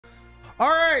All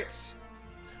right.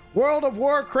 World of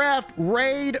Warcraft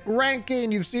raid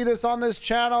ranking. You see this on this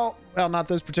channel. Well, not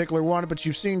this particular one, but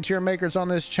you've seen tier makers on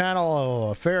this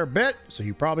channel a fair bit, so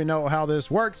you probably know how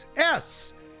this works.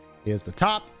 S is the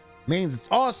top, means it's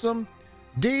awesome.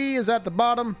 D is at the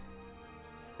bottom.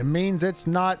 It means it's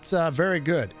not very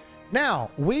good. Now,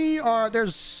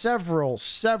 there's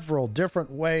several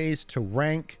different ways to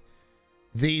rank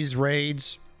these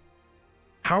raids.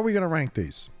 How are we going to rank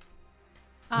these?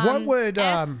 What would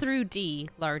S through D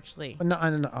largely? No,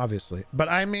 obviously, but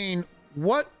I mean,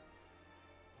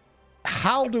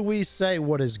 how do we say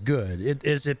what is good?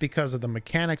 Is it because of the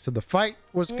mechanics of the fight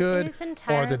was good,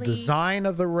 or the design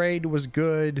of the raid was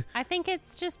good? I think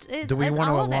it's just. Do we want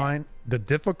to align the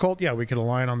difficulty? Yeah, we could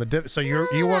align on the so you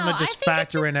want to just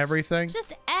factor in everything?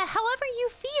 Just however you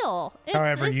feel.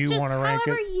 However you want to rank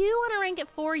it. However you want to rank it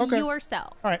for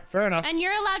yourself. All right, fair enough. And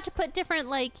you're allowed to put different,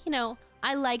 like, you know,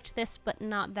 I liked this, but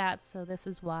not that, so this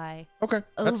is why. Okay,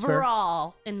 that's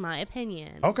overall, fair. In my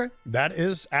opinion. Okay, that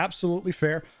is absolutely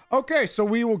fair. Okay, so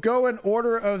we will go in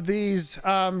order of these.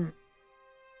 And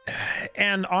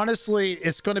honestly,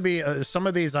 it's going to be some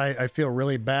of these I feel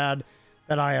really bad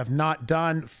that I have not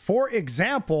done. For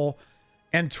example,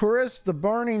 Anturis the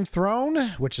Burning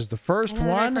Throne, which is the first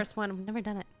one. First one. I've never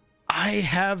done it. I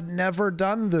have never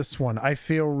done this one. I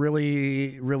feel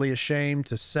really, really ashamed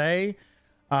to say.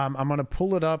 I'm going to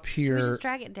pull it up here. Should we just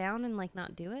drag it down and like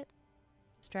not do it?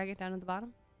 Just drag it down at the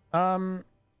bottom?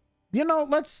 You know,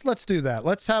 let's do that.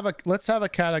 Let's have a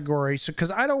category, so because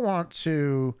I don't want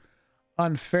to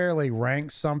unfairly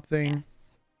rank something.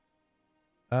 Yes.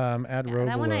 Add row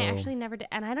that below. One I actually never did,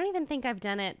 and I don't even think I've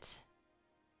done it.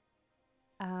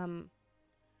 So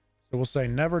we'll say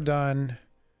never done.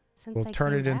 We'll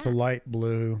turn it into light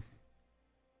blue.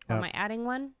 Yep. Am I adding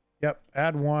one? Yep.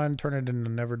 Add one. Turn it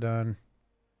into never done.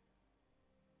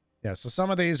 Yeah, so some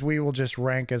of these we will just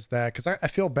rank as that because I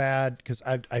feel bad because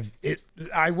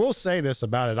I will say this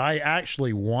about it. I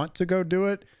actually want to go do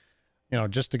it, you know,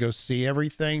 just to go see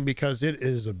everything because it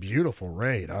is a beautiful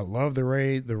raid. I love the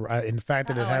raid. In fact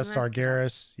that it has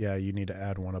Sargeras. Yeah, you need to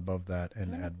add one above that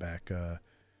and add back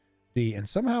D. And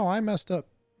somehow I messed up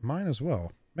mine as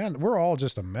well. Man, we're all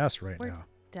just a mess right now.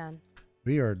 Done.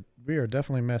 We are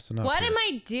definitely messing up. What here. am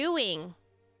I doing?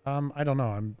 I don't know.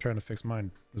 I'm trying to fix mine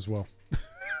as well.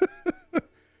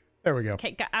 There we go.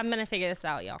 Okay, I'm gonna figure this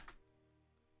out, y'all.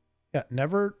 Yeah,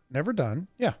 never done.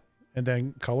 Yeah, and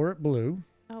then color it blue.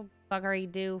 Oh,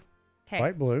 buggery do. Okay.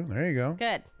 Light blue. There you go.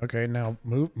 Good. Okay, now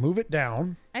move it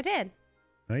down. I did.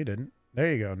 No, you didn't.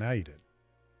 There you go. Now you did.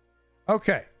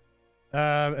 Okay.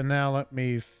 And now let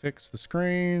me fix the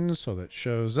screen so that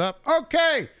shows up.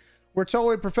 Okay, we're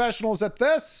totally professionals at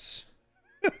this.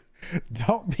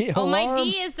 Don't be alarmed. Oh, my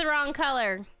D is the wrong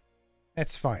color.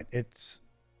 It's fine. It's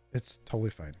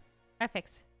totally fine. I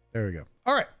fixed. There we go.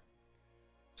 All right.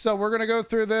 So we're going to go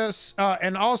through this.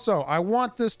 And also, I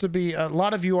want this to be, a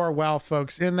lot of you are WoW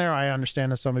folks in there. I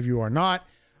understand that some of you are not.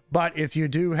 But if you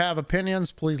do have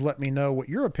opinions, please let me know what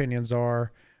your opinions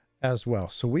are as well.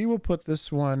 So we will put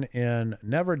this one in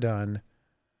Never Done.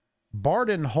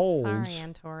 Barden Hold. Sorry,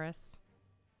 Anturis.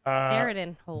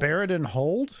 Barrett Hold. Barrett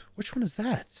Hold? Which one is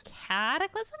that?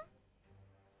 Cataclysm?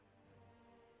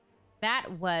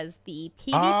 That was the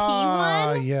PvP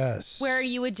one. Yes. Where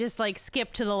you would just like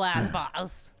skip to the last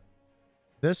boss.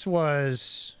 This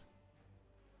was.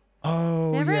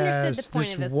 Oh, Never yes. understood the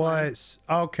point of this was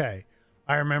one. Okay.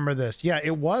 I remember this. Yeah,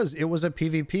 it was. It was a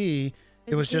PvP.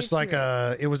 It was just like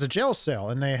it was a jail cell,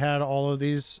 and they had all of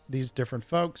these different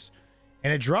folks,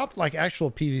 and it dropped like actual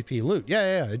PvP loot.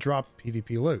 Yeah. It dropped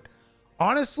PvP loot.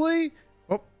 Honestly,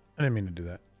 oh, I didn't mean to do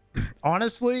that.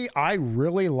 Honestly, I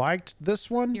really liked this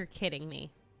one. You're kidding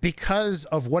me. Because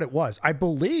of what it was. I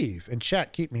believe, and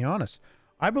chat, keep me honest,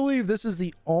 I believe this is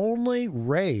the only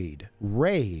raid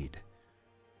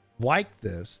like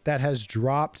this that has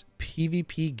dropped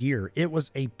PvP gear. It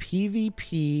was a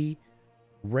PvP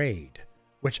raid,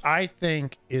 which I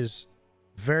think is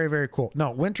very, very cool.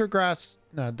 No, Wintergrass,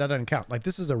 no, that doesn't count. Like,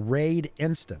 this is a raid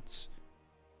instance.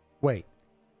 Wait,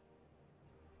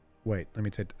 let me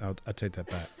take, I'll take that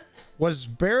back. Was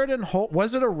Barrett and Holt,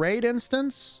 was it a raid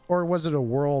instance or was it a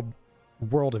world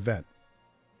event?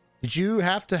 Did you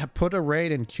have to put a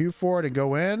raid in queue for it and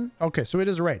go in? Okay, so it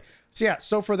is a raid. So yeah,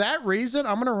 so for that reason,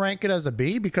 I'm going to rank it as a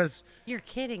B because... You're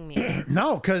kidding me.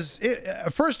 No, because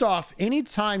first off,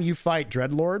 anytime you fight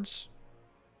Dreadlords,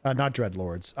 not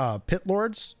Dreadlords, Pit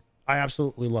Lords, I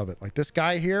absolutely love it. Like this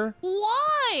guy here.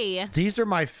 Why? These are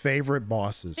my favorite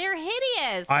bosses. They're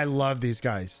hideous. I love these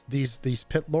guys. These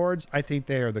Pit Lords, I think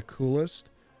they are the coolest.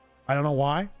 I don't know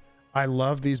why. I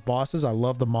love these bosses. I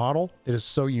love the model. It is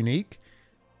so unique.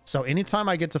 So anytime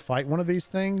I get to fight one of these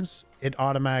things, it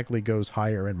automatically goes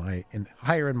higher in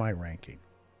my ranking.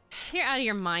 You're out of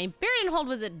your mind. Baron Hold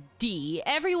was a D.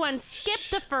 Everyone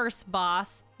skipped the first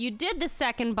boss. You did the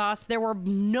second boss. There were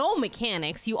no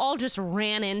mechanics. You all just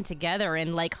ran in together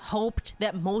and like hoped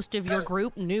that most of your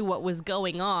group knew what was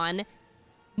going on.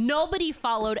 Nobody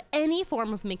followed any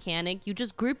form of mechanic. You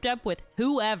just grouped up with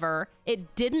whoever.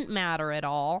 It didn't matter at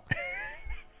all.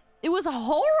 It was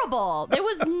horrible. There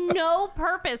was no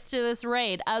purpose to this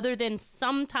raid other than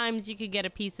sometimes you could get a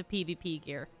piece of PvP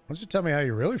gear. Why don't you tell me how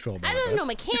you really feel about it? There's no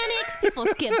mechanics. People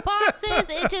skip bosses.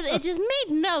 It just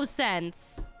made no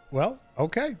sense. Well,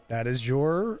 okay. That is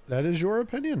your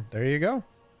opinion. There you go.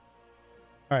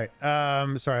 All right.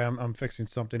 Sorry, I'm fixing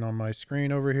something on my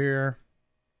screen over here.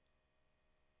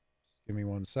 Give me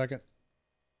 1 second.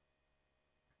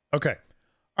 Okay.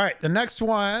 All right. The next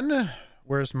one.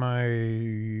 Where's my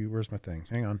thing?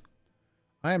 Hang on.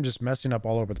 I am just messing up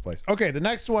all over the place. Okay. The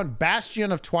next one,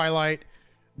 Bastion of Twilight.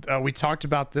 We talked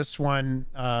about this one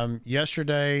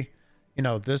yesterday. You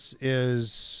know,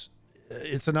 it's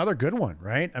another good one,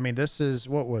 right? I mean, this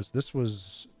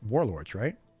was Warlords,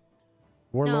 right?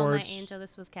 Warlords. No, my angel,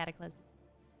 this was Cataclysm.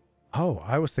 Oh,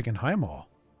 I was thinking Highmaul.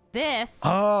 This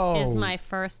is my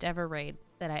first ever raid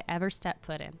that I ever stepped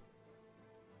foot in.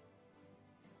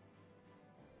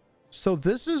 So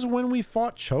this is when we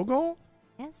fought Cho'Gall?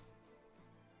 Yes.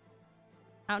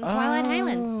 Out in Twilight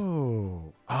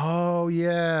Highlands. Oh,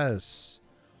 yes.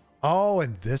 Oh,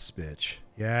 and this bitch.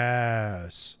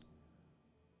 Yes.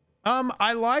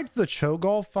 I liked the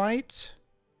Cho'Gall fight,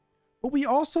 but we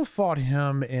also fought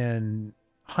him in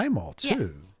Highmaul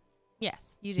too.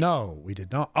 Yes, you did. No, we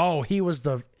did not. Oh, he was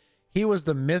the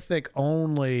mythic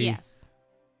only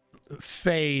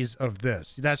phase of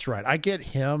this. That's right. I get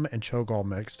him and Cho'Gall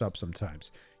mixed up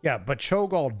sometimes. Yeah, but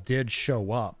Cho'Gall did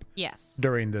show up. Yes.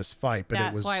 During this fight, but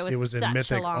it was in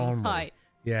mythic only. Fight.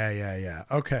 Yeah.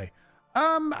 Okay.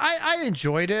 I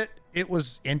enjoyed it. It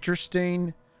was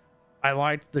interesting. I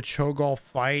liked the Cho'Gall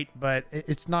fight, but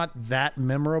it's not that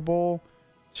memorable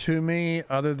to me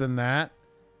other than that.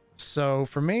 So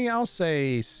for me, I'll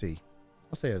say C.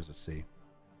 I'll say it as a C.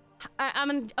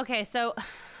 Okay, so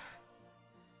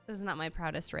this is not my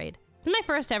proudest raid. This is my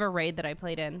first ever raid that I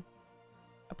played in.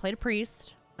 I played a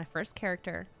priest, my first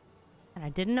character, and I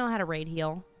didn't know how to raid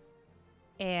heal.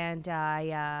 And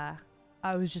I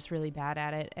was just really bad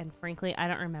at it. And frankly, I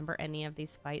don't remember any of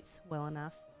these fights well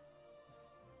enough.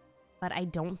 But I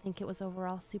don't think it was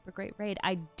overall super great raid.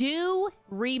 I do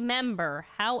remember,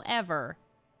 however,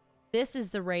 this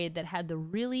is the raid that had the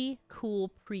really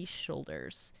cool priest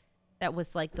shoulders. That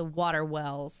was like the water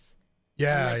wells.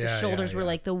 Yeah, and, the shoulders were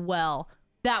like the well.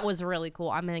 That was really cool.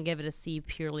 I'm gonna give it a C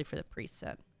purely for the priest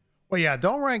set. Well, yeah,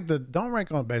 don't rank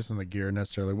on based on the gear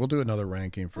necessarily. We'll do another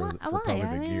ranking for probably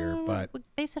the gear, but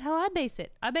base it how I base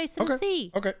it. I base it a C.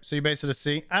 Okay, so you base it a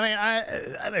C. I mean, I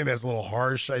think that's a little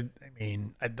harsh. I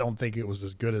mean, I don't think it was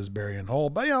as good as Bury and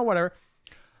Hold, but you know, whatever.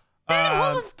 Bury and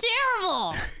Hold was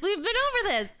terrible. We've been over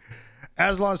this.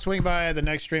 Aslan, swing by the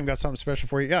next stream. Got something special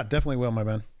for you. Yeah, definitely will, my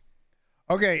man.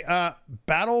 Okay,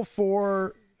 Battle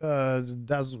for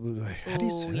that's how do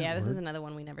you say that this word? is another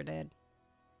one we never did.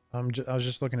 I was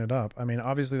just looking it up. I mean,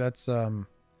 obviously that's that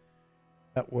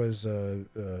was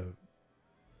Battle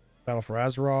for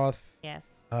Azeroth.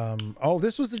 Yes. Oh,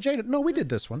 this was the Jaina. No, we did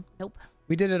this one. Nope.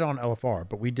 We did it on LFR,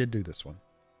 but we did do this one.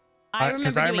 I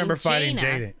remember fighting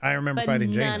Jaina. I remember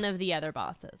fighting Jaina. None of the other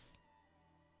bosses.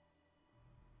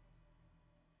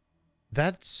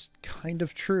 That's kind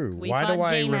of true. Why do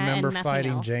I Jaina remember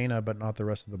fighting else. Jaina but not the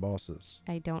rest of the bosses?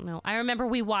 I don't know. I remember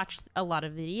we watched a lot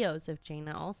of videos of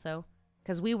Jaina also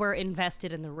because we were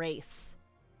invested in the race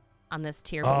on this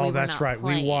tier. But we that's right.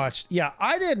 Playing. We watched. Yeah,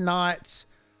 I did not.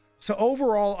 So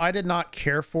overall, I did not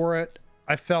care for it.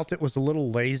 I felt it was a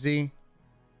little lazy.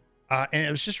 And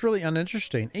it was just really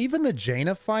uninteresting. Even the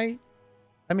Jaina fight.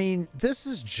 I mean, this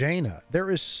is Jaina. There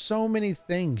is so many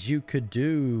things you could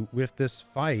do with this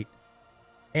fight.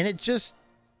 And it just,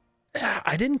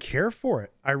 I didn't care for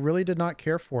it. I really did not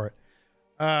care for it.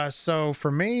 So for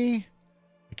me,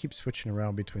 I keep switching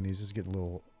around between these. This is getting a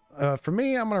little, for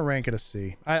me, I'm going to rank it a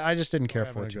C. I just didn't care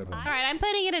for it too much. All right, I'm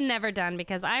putting it in never done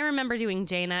because I remember doing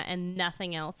Jaina and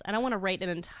nothing else. And I want to rate an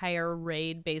entire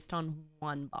raid based on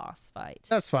one boss fight.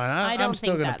 That's fine. I'm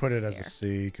still going to put it fair. as a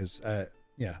C because,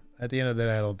 yeah, at the end of the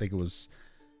day, I don't think it was,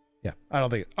 I don't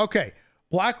think, okay.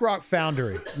 BlackRock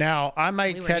Foundry. Now, I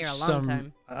might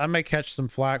catch some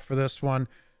flack for this one.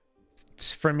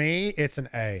 For me, it's an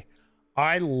A.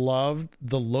 I loved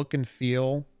the look and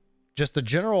feel, just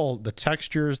the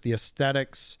textures, the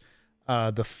aesthetics,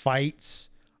 the fights.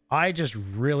 I just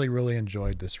really, really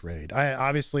enjoyed this raid.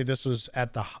 Obviously this was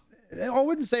at the, I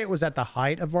wouldn't say it was at the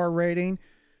height of our rating.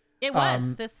 It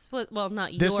was. This was, well,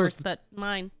 not yours, but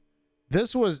mine.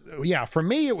 This was, yeah, for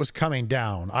me, it was coming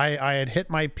down. I had hit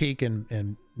my peak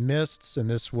in Mists, and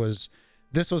this was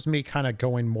me kind of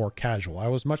going more casual. I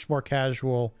was much more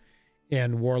casual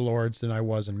in Warlords than I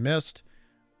was in Mist.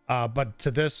 But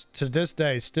to this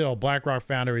day, still, Blackrock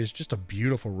Foundry is just a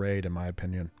beautiful raid, in my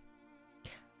opinion.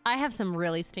 I have some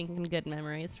really stinking good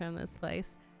memories from this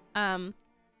place.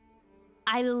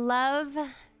 I love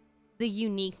the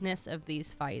uniqueness of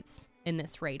these fights in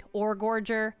this raid. Ore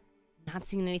Gorger, not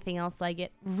seen anything else like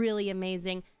it. Really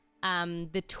amazing.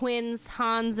 The twins,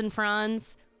 Hans and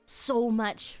Franz, so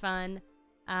much fun.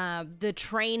 The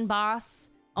train boss.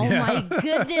 Oh my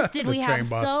goodness, did we have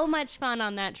so much fun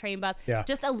on that train boss. Yeah.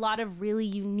 Just a lot of really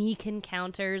unique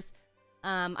encounters.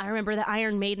 I remember the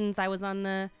Iron Maidens. I was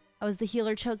the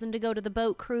healer chosen to go to the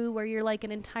boat crew where you're like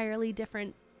an entirely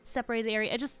different separated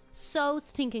area. Just so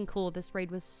stinking cool. This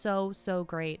raid was so, so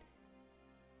great.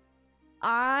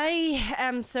 I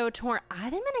am so torn.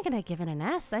 I'm gonna give it an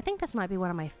S. I think this might be one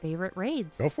of my favorite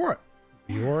raids. Go for it.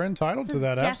 You're entitled to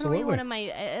that, definitely absolutely. One of my,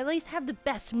 at least have the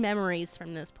best memories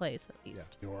from this place, at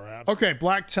least. Yeah, okay,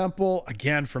 Black Temple,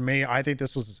 again, for me, I think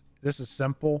this is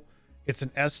simple. It's an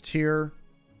S tier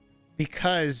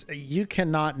because you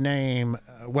cannot name,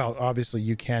 well, obviously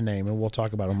you can name, and we'll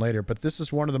talk about them later, but this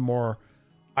is one of the more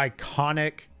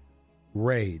iconic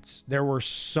raids. There's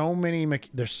so many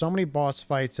boss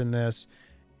fights in this.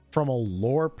 From a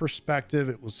lore perspective,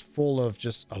 it was full of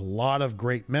just a lot of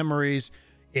great memories.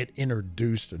 It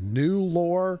introduced a new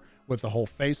lore with the whole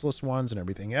faceless ones and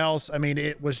everything else. I mean,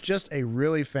 it was just a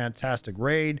really fantastic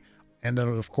raid. And then,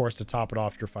 of course, to top it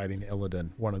off, you're fighting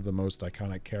Illidan, one of the most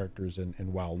iconic characters in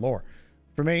WoW lore.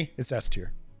 For me, it's S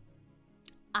tier.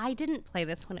 I didn't play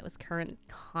this when it was current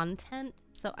content,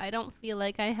 so I don't feel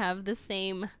like I have the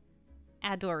same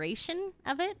adoration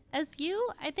of it as you.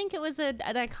 I think it was an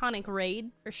iconic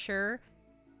raid for sure.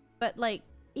 But, like,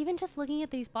 even just looking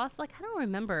at these bosses, like, I don't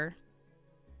remember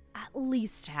at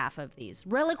least half of these.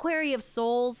 Reliquary of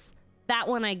Souls, that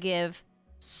one I give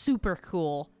super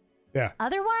cool. Yeah.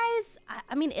 Otherwise,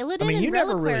 I mean, Illidan I mean, and you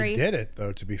never Reliquary, really did it,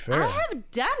 though, to be fair. I have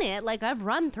done it. Like, I've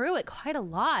run through it quite a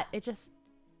lot. It just,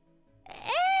 I'm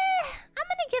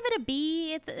gonna give it a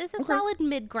B. It's a solid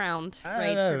mid ground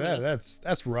right for me.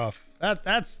 That's rough. That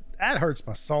hurts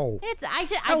my soul. I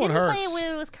didn't play it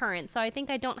when it was current, so I think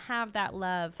I don't have that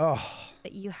love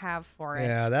that you have for it.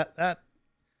 Yeah, that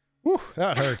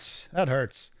hurts. That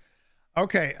hurts.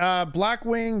 Okay,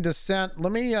 Blackwing Descent.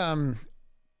 Let me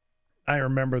I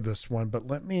remember this one, but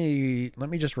let me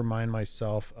just remind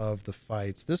myself of the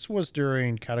fights. This was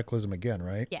during Cataclysm again,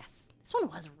 right? Yes. This one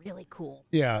was really cool.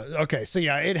 Yeah. Okay. So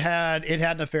yeah, it had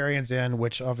Nefarians in,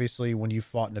 which obviously when you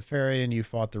fought Nefarian, you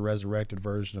fought the resurrected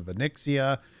version of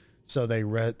Onyxia. So they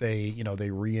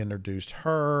reintroduced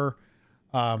her.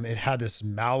 It had this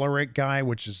Malaric guy,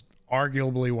 which is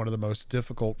arguably one of the most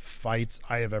difficult fights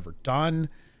I have ever done.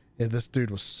 And this dude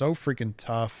was so freaking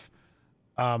tough.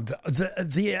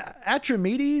 The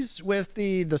Atramedes with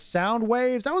the sound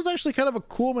waves, that was actually kind of a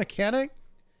cool mechanic.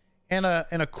 And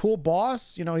a cool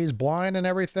boss, you know, he's blind and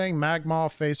everything. Magma,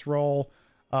 face roll,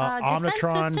 Omnitron.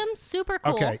 Defense system, super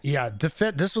cool. Okay, yeah.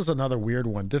 This was another weird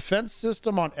one. Defense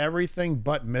system on everything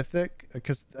but Mythic,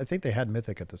 because I think they had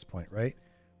Mythic at this point, right?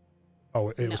 Oh,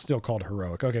 it was still called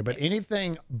Heroic. Okay, but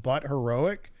anything but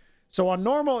Heroic. So on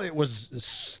normal, it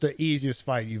was the easiest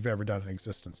fight you've ever done in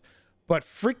existence. But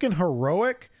freaking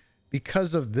Heroic,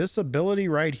 because of this ability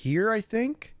right here, I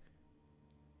think.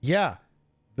 Yeah.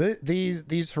 This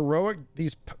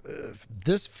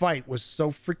fight was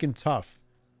so freaking tough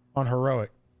on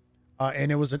Heroic,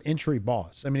 and it was an entry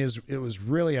boss. I mean, it was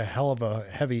really a hell of a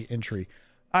heavy entry.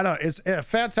 I don't know, it's a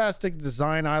fantastic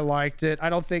design. I liked it. I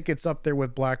don't think it's up there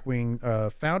with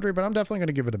Blackwing Foundry, but I'm definitely going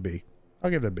to give it a B. I'll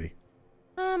give it a B.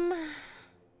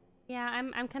 Yeah,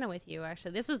 I'm kind of with you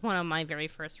actually. This was one of my very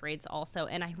first raids also,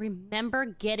 and I remember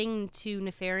getting to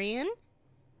Nefarian,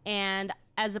 and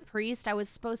as a priest, I was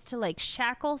supposed to like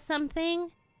shackle something,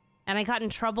 and I got in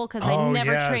trouble because I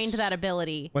never trained that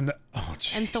ability.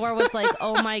 And Thor was like,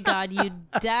 "Oh my God, you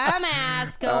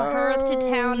dumbass! Go Hearth to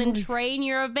town and train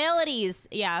your abilities."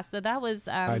 Yeah, so that was.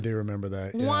 I do remember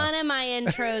that. Yeah. One of my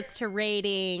intros to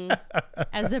raiding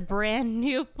as a brand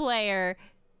new player.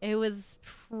 It was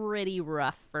pretty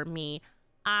rough for me.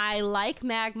 I like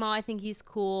Magma. I think he's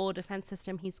cool. Defense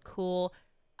system, he's cool.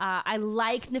 I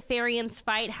like Nefarian's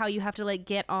fight, how you have to like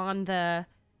get on the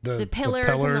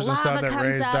pillars and the lava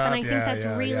comes up, and I think that's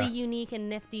really unique and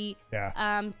nifty.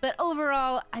 Yeah. But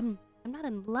overall, I'm I'm not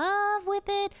in love with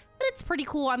it, but it's pretty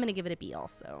cool. I'm gonna give it a B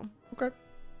also. Okay,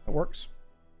 that works.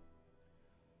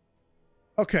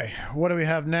 Okay, what do we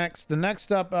have next? The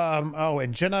next up, oh,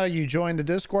 and Jenna, you joined the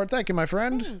Discord. Thank you, my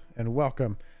friend, Thanks. and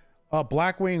welcome.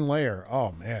 Blackwing Lair.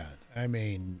 Oh man, I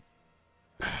mean,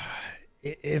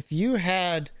 if you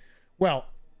had, well,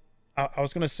 I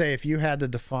was gonna say if you had to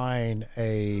define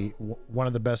one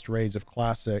of the best raids of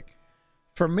Classic,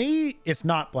 for me, it's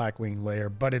not Blackwing Lair,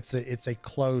 but it's a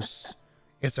close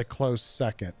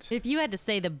second. If you had to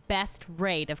say the best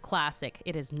raid of Classic,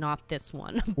 it is not this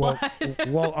one. Well, But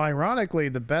well, ironically,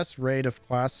 the best raid of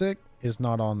Classic is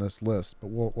not on this list, but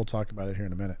we'll talk about it here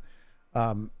in a minute.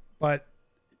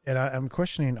 And I'm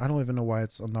questioning. I don't even know why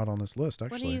it's not on this list.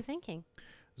 Actually, what are you thinking?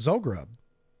 Zolgrub,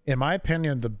 in my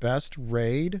opinion, the best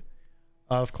raid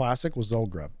of Classic was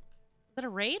Zolgrub. Is it a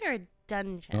raid or a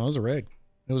dungeon? No, it was a raid.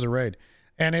 It was a raid,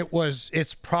 and it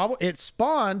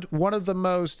spawned one of the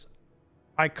most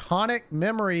iconic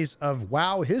memories of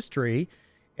WoW history,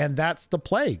 and that's the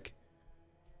plague.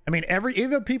 I mean,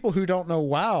 even people who don't know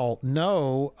WoW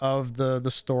know of the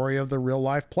story of the real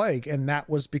life plague, and that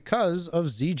was because of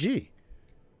ZG.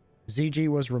 ZG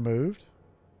was removed.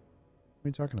 What are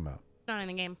you talking about? It's not in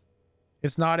the game.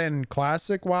 It's not in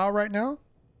Classic WoW right now?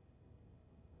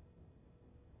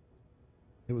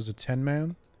 It was a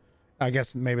 10-man? I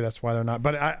guess maybe that's why they're not.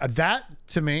 But that,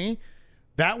 to me,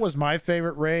 that was my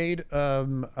favorite raid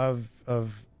of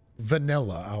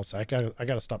vanilla. I'll say I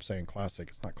gotta stop saying Classic.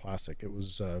 It's not Classic. It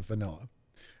was vanilla.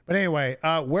 But anyway,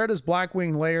 where does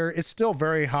Blackwing Lair? It's still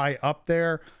very high up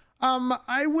there.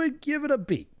 I would give it a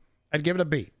B. I'd give it a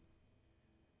B.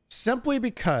 Simply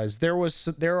because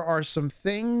there are some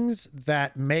things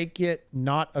that make it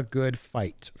not a good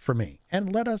fight for me,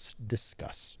 and let us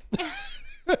discuss.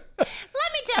 Let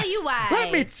me tell you why.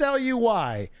 Let me tell you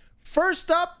why. First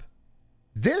up,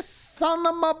 this son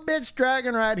of a bitch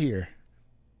dragon right here.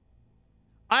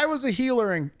 I was a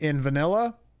healer in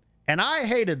vanilla, and I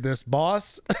hated this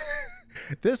boss.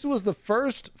 This was the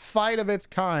first fight of its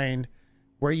kind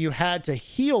where you had to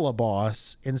heal a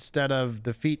boss instead of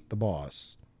defeat the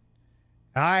boss.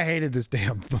 I hated this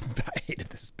I hated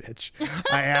this bitch.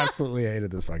 I absolutely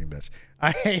hated this fucking bitch.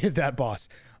 I hated that boss.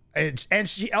 And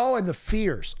the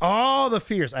fears. Oh, the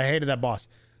fears. I hated that boss.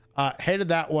 Hated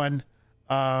that one.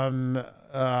 Boring.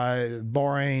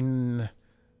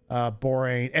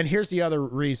 And here's the other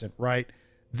reason, right?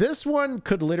 This one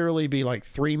could literally be like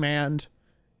 3-manned.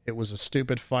 It was a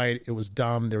stupid fight. It was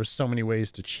dumb. There was so many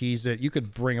ways to cheese it. You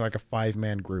could bring like a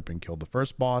 5-man group and kill the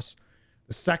first boss.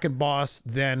 The second boss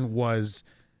then was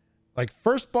like,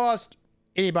 first boss,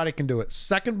 anybody can do it.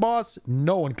 Second boss,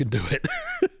 no one can do it.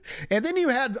 And then you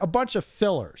had a bunch of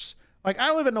fillers. Like, I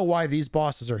don't even know why these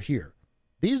bosses are here.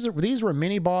 These were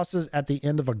mini bosses at the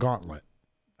end of a gauntlet.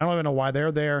 I don't even know why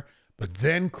they're there. But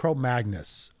then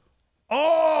Cro-Magnus.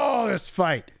 Oh, this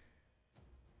fight.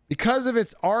 Because of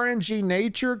its RNG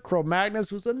nature,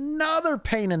 Cro-Magnus was another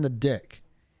pain in the dick.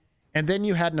 And then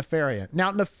you had Nefarian.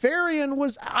 Now,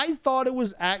 Nefarian I thought it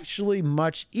was actually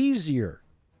much easier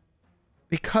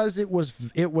because it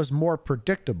was more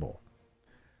predictable.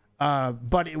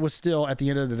 But it was still, at the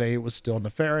end of the day, it was still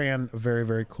Nefarian, a very,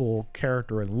 very cool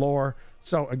character and lore.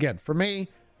 So again, for me,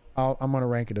 I'm going to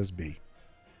rank it as B.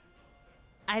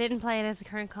 I didn't play it as the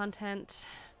current content.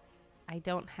 I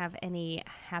don't have any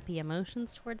happy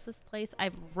emotions towards this place.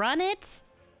 I've run it,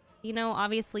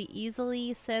 obviously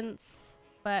easily since,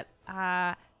 but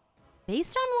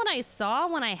based on what I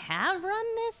saw when I have run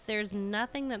this, there's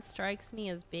nothing that strikes me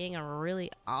as being a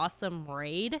really awesome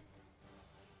raid.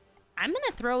 I'm going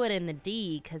to throw it in the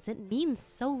D because it means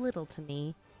so little to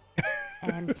me.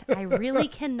 And I really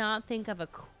cannot think of a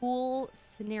cool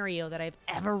scenario that I've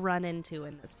ever run into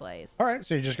in this place. All right,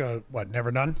 so you're just going to,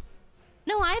 never done?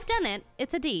 No, I've done it.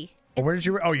 It's a D. Well, where did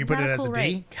you? Oh, you put it as cool a D?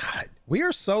 raid. God, we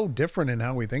are so different in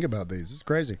how we think about these. It's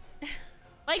crazy.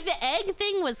 Like, the egg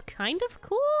thing was kind of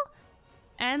cool.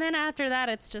 And then after that,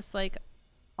 it's just like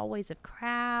always of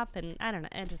crap. And I don't know.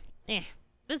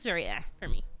 It's very for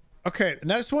me. Okay, the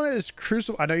next one is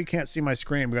Crucible. I know you can't see my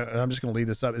screen, but I'm just going to leave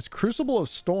this up. It's Crucible of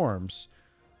Storms.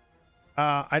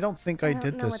 I don't think I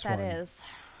did this one. I don't know what that is.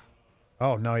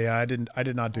 Oh, no, yeah, I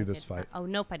did not do this fight. Oh,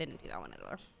 nope, I didn't do that one at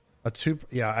all.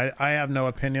 I have no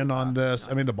opinion on this.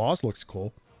 I mean, the boss looks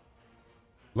cool.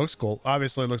 Looks cool.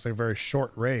 Obviously, it looks like a very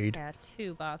short raid. Yeah,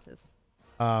 2 bosses.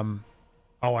 Oh,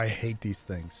 I hate these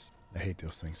things. I hate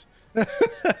those things.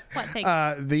 What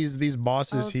things? These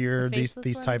bosses here, these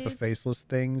type dudes? of faceless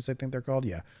things, I think they're called.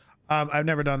 Yeah. I've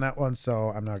never done that one, so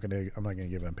I'm not gonna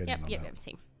give an opinion on that.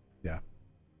 Same. Yeah.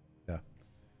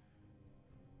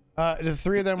 The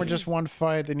three of them were just one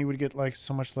fight, then you would get like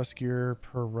so much less gear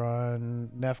per run.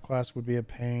 Nef class would be a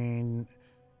pain.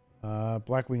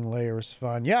 Blackwing Layer was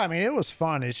fun. Yeah, I mean, it was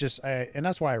fun. It's just, and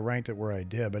that's why I ranked it where I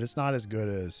did, but it's not as good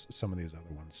as some of these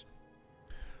other ones.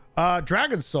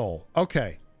 Dragon Soul.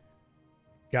 Okay.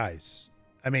 Guys,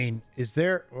 I mean, is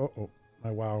there, oh,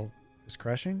 my WoW is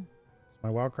crashing? Is my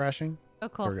WoW crashing? Oh,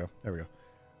 cool. There we go. There we go.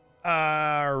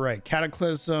 All right,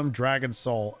 Cataclysm, Dragon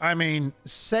Soul. I mean,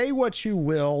 say what you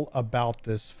will about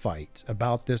this fight,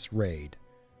 about this raid,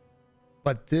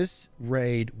 but this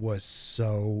raid was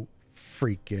so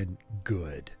freaking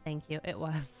good. Thank you. It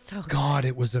was so God,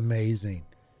 it was amazing.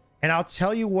 And I'll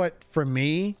tell you what, for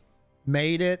me,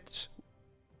 made it,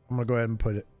 I'm going to go ahead and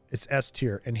put it, it's S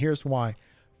tier. And here's why.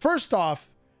 First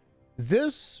off,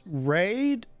 this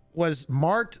raid was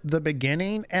marked the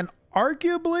beginning and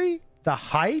arguably the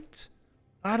height.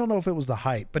 I don't know if it was the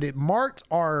height, but it marked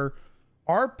our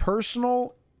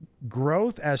personal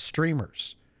growth as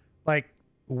streamers. Like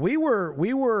we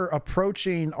were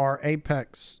approaching our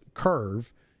apex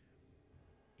curve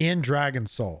in Dragon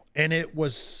Soul, and it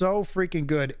was so freaking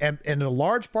good. And a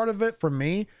large part of it for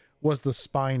me was the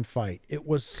spine fight. It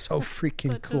was so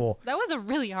freaking cool. That was a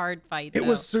really hard fight. It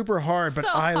was super hard, but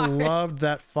I loved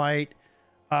that fight.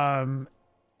 Ultraxion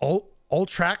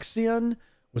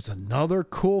was another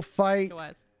cool fight. It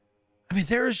was. I mean,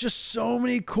 there is just so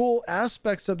many cool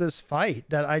aspects of this fight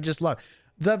that I just love.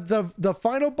 The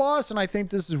final boss, and I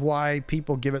think this is why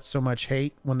people give it so much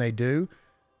hate when they do.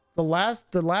 The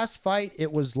last fight,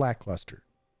 it was lackluster.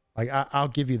 Like I'll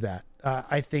give you that.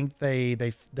 I think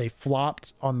they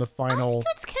flopped on the final. I think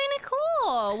it's kind of cool.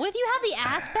 With you have the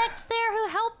aspects there who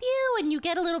help you, and you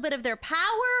get a little bit of their power,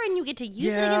 and you get to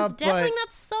use it against Deathwing.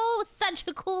 That's such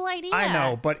a cool idea. I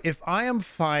know, but if I am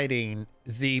fighting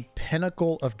the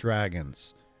pinnacle of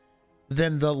dragons,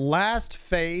 then the last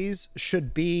phase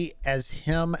should be as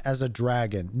him as a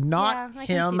dragon, not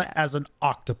him as an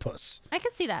octopus. I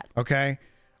can see that. Okay?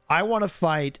 I want to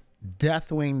fight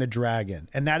Deathwing the dragon,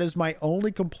 and that is my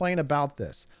only complaint about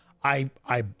this. I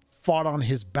fought on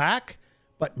his back,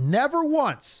 but never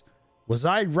once was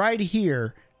I right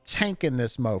here tanking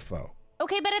this mofo.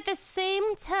 Okay, but at the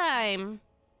same time,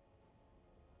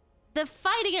 the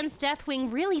fight against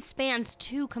Deathwing really spans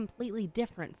two completely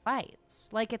different fights.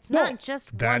 Like, it's not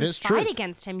just one fight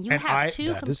against him. You have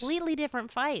two completely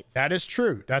different fights. That is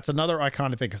true. That's another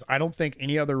iconic thing, because I don't think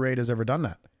any other raid has ever done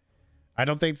that. I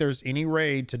don't think there's any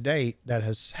raid to date that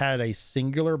has had a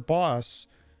singular boss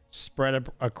spread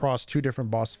across two different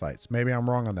boss fights. Maybe I'm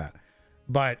wrong on that.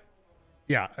 But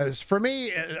yeah, as for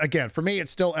me, again, for me,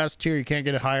 it's still S tier. You can't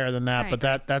get it higher than that. Right.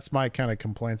 But that's my kind of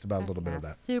complaints about a little bit of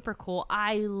that. Super cool.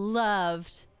 I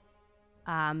loved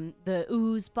the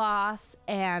ooze boss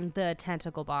and the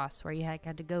tentacle boss, where you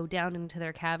had to go down into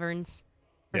their caverns.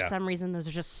 For some reason, those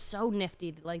are just so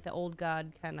nifty. Like the old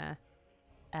god kind of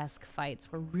esque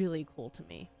fights were really cool to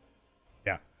me.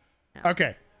 Yeah.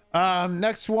 Okay.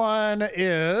 Next one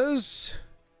is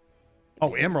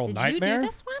Emerald Nightmare. Did you do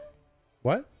this one?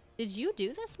 What? Did you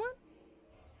do this one?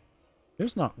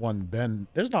 There's not one, Ben.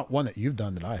 There's not one that you've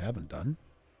done that I haven't done.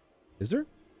 Is there?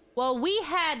 Well, we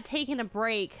had taken a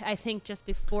break, I think, just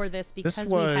before this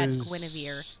because we had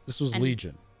Guinevere. This was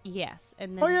Legion. Yes,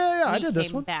 and then I did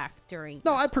this one. Back during.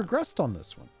 No, I progressed on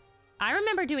this one. I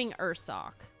remember doing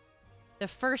Ursoc. The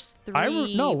first three.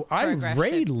 I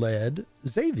raid led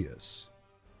Xavius.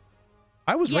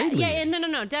 I was raid leading.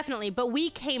 No, definitely. But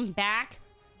we came back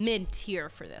mid-tier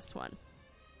for this one.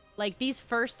 Like these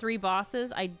first three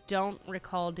bosses, I don't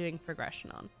recall doing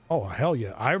progression on. Oh hell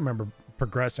yeah! I remember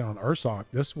progressing on Ursoc.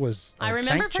 This was. I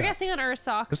remember progressing on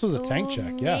Ursoc. This was a tank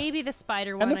check. Yeah. Maybe the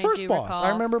spider one. And the first boss. Recall. I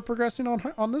remember progressing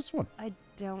on this one. I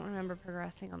don't remember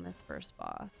progressing on this first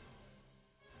boss.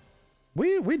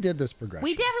 We did this progression.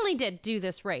 We definitely did do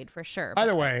this raid for sure.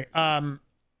 Either way,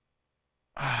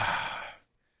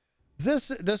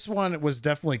 this one was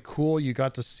definitely cool. You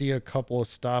got to see a couple of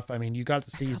stuff. I mean, you got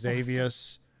to see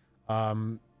Xavius,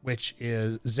 which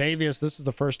is Xavius. This is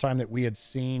the first time that we had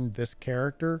seen this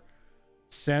character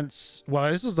since.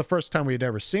 Well, this is the first time we had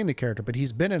ever seen the character, but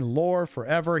he's been in lore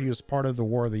forever. He was part of the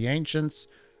War of the Ancients,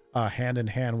 hand in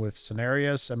hand with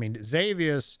Cenarius. I mean,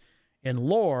 Xavius in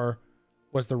lore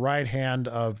was the right hand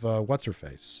of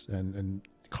what's-her-face and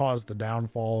caused the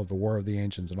downfall of the War of the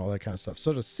Ancients and all that kind of stuff.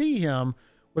 So to see him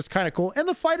was kind of cool. And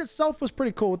the fight itself was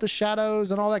pretty cool with the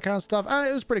shadows and all that kind of stuff.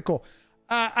 It was pretty cool.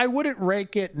 I wouldn't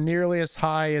rank it nearly as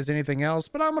high as anything else,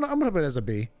 but I'm gonna put it as a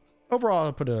B. Overall,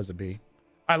 I'll put it as a B.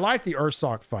 I like the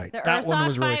Ursoc fight. That one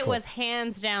was really cool. Was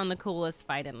hands down the coolest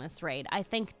fight in this raid. I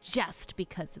think just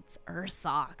because it's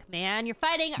Ursoc, man. You're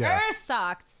fighting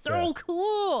Ursoc. So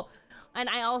cool. And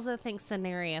I also think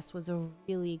Cenarius was a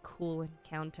really cool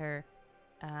encounter.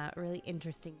 Really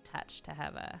interesting touch to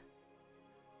have a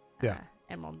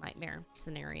Emerald Nightmare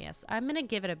Cenarius. I'm going to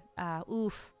give it a...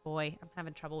 oof, boy, I'm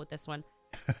having trouble with this one.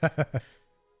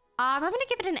 I'm going to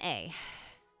give it an A.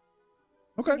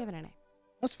 Okay. Give it an A.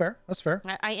 That's fair. That's fair.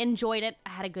 I enjoyed it. I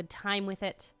had a good time with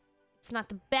it. It's not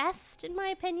the best, in my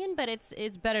opinion, but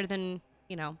it's better than,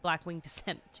 you know, Blackwing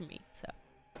Descent to me, so...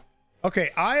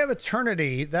 Okay, Eye of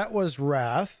Eternity, that was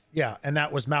Wrath. Yeah, and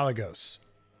that was Malagos.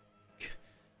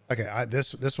 Okay,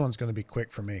 this one's going to be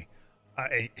quick for me.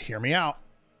 Hear me out.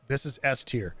 This is S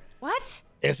tier. What?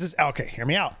 This is... Okay, hear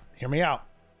me out. Hear me out.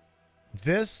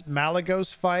 This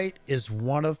Malagos fight is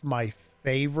one of my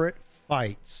favorite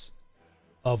fights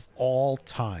of all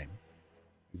time.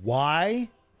 Why?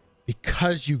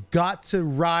 Because you got to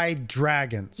ride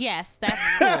dragons. Yes, that's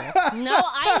cool. No,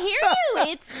 I hear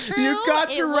you. It's true. You got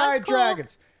to ride cool.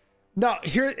 dragons. No,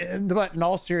 but in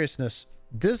all seriousness,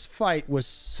 this fight was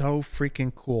so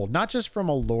freaking cool. Not just from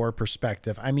a lore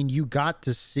perspective. I mean, you got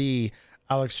to see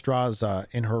Alexstrasza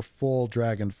in her full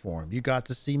dragon form. You got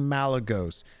to see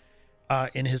Malagos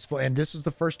in his full... And this was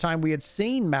the first time we had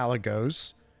seen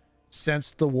Malagos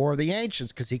since the War of the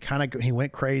Ancients, because he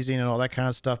went crazy and all that kind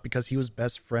of stuff because he was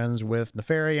best friends with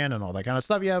Nefarian and all that kind of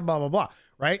stuff. Yeah, blah, blah, blah.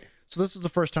 Right? So this is the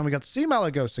first time we got to see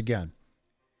Malagos again.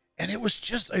 And it was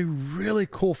just a really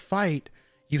cool fight.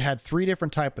 You had 3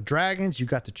 different type of dragons. You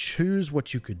got to choose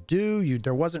what you could do.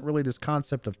 There wasn't really this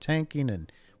concept of tanking and...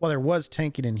 Well, there was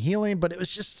tanking and healing, but it was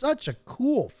just such a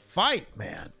cool fight,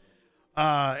 man.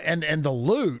 And the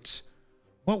loot...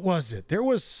 What was it? There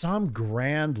was some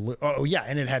grand... Oh, yeah,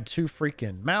 and it had 2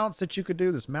 freaking mounts that you could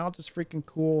do. This mount is freaking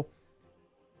cool.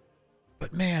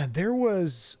 But, man, there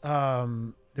was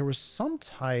some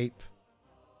type...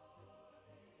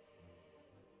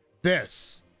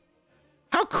 This.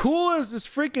 How cool is this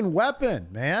freaking weapon,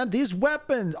 man? These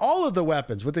weapons, all of the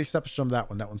weapons, with the exception of that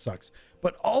one. That one sucks.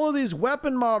 But all of these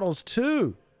weapon models,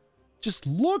 too, just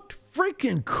looked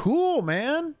freaking cool,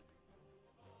 man.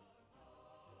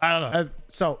 I don't know.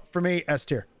 So for me, S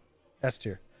tier. S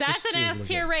tier. That's an S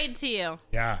tier raid to you.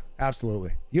 Yeah,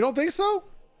 absolutely. You don't think so?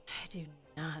 I do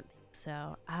not think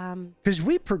so. Because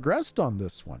we progressed on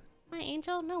this one. My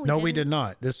angel? No, we did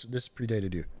not. This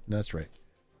predated you. That's right.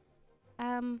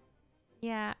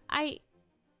 Yeah,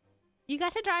 you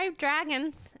got to drive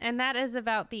dragons, and that is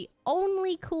about the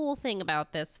only cool thing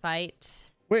about this fight.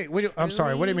 Wait, I'm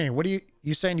sorry. What do you mean? What are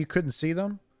you saying you couldn't see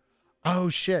them? Oh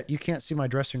shit, you can't see my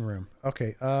dressing room.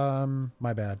 Okay,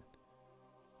 my bad.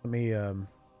 Let me,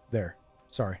 there.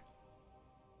 Sorry.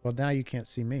 Well, now you can't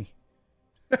see me.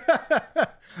 All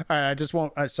right, I just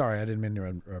won't, sorry, I didn't mean to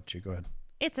interrupt you. Go ahead.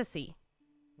 It's a C.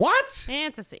 What?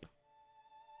 It's a C.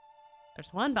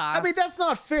 There's one boss. I mean, that's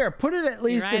not fair. Put it at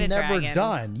least in never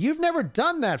done. You've never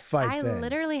done that fight I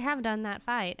literally have done that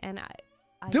fight, and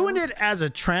I doing it as a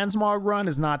transmog run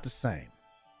is not the same.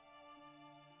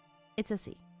 It's a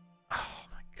C. Oh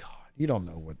my god, you don't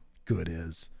know what good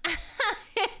is.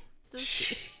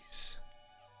 Jeez,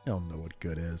 you don't know what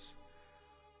good is.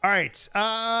 All right,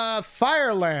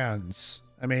 Firelands.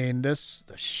 I mean, this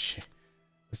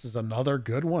is another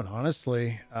good one,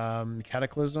 honestly.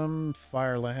 Cataclysm,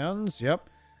 Firelands. Yep.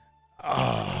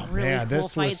 Oh really man, cool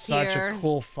this was such a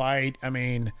cool fight. I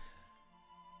mean,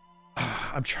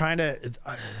 I'm trying to.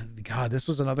 God, this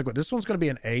was another good. This one's going to be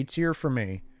an A tier for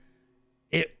me.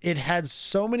 It had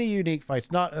so many unique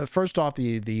fights. Not first off,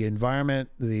 the environment,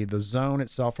 the zone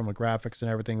itself from a graphics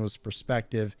and everything was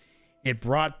perspective. It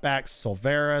brought back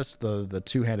Silveris, the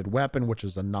 2-handed weapon, which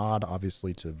is a nod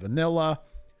obviously to vanilla.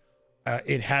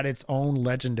 It had its own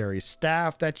legendary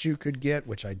staff that you could get,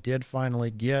 which I did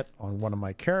finally get on one of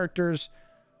my characters.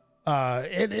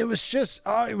 It was just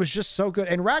so good.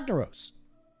 And Ragnaros,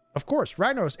 of course,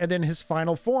 Ragnaros, and then his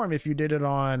final form. If you did it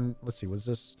on, let's see, was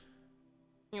this?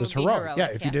 It was heroic. Yeah,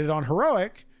 if you did it on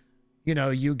heroic, you know,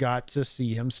 you got to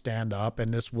see him stand up,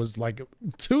 and this was like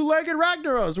 2-legged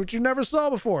Ragnaros, which you never saw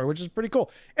before, which is pretty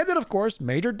cool. And then, of course,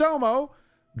 Major Domo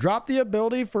dropped the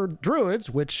ability for druids,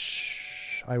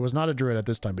 which I was not a druid at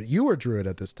this time, but you were a druid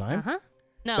at this time.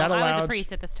 No, I was a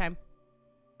priest at this time,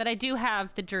 but I do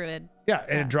have the druid. Yeah,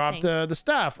 and it dropped the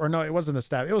staff, or no, it wasn't the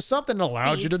staff. It was something that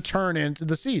allowed you to turn into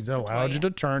the seeds. It allowed you to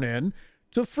turn in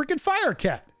to freaking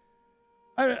Firecat.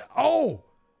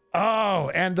 Oh,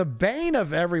 and the bane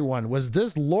of everyone was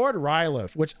this Lord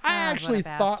Rylith, which I actually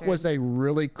thought was a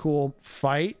really cool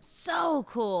fight. So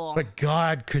cool. But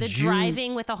God, could the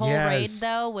driving with the whole raid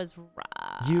though was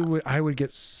rough. I would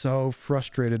get so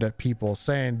frustrated at people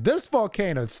saying, "This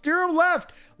volcano, steer him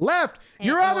left,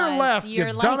 your other left, you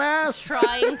like dumbass."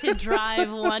 Trying to drive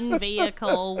one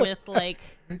vehicle with like.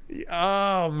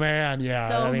 Oh man, yeah.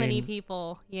 So many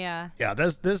people, yeah. Yeah,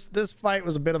 this fight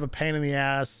was a bit of a pain in the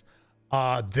ass.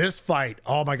 This fight,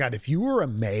 oh my God, if you were a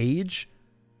mage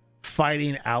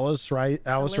fighting Alice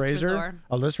Razor,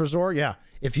 yeah.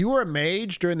 If you were a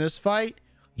mage during this fight,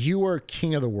 you were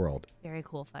king of the world. Very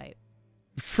cool fight.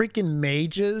 Freaking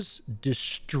mages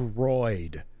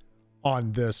destroyed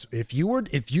on this. If you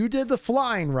did the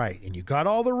flying right and you got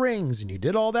all the rings and you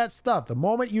did all that stuff, the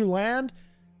moment you land,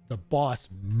 the boss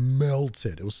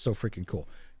melted. It was so freaking cool.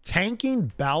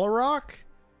 Tanking Balrog,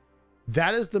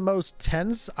 that is the most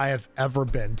tense I have ever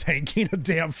been tanking a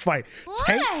damn fight.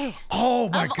 Why? Oh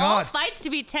my God. All fights to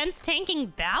be tense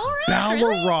tanking Balrog?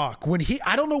 Balrog. Really? When he,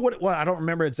 I don't know what it was, I don't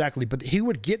remember exactly, but he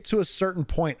would get to a certain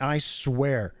point, and I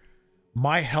swear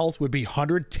my health would be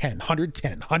 110,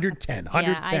 110, 110,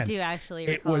 110. Yeah, I do actually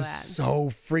recall It was that.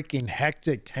 so freaking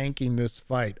hectic tanking this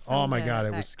fight. Oh my God,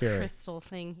 it was scary. Crystal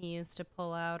thing he used to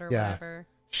pull out or whatever.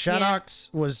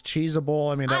 Shanox was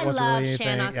cheesable. I mean, that wasn't really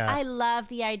anything. Shanox. Yeah. I love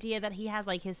the idea that he has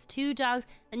like his 2 dogs,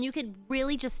 and you could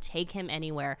really just take him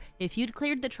anywhere. If you'd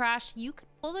cleared the trash, you could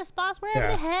pull this boss wherever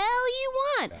the hell you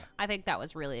want. Yeah. I think that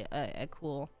was really a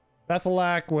cool.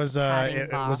 Bethelak was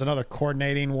it was another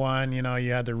coordinating one. You know,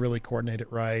 you had to really coordinate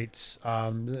it right.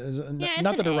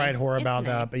 Nothing to write horror about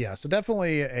that, but yeah. So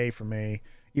definitely an A for me.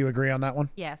 You agree on that one?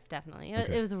 Yes, definitely.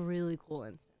 Okay. It was a really cool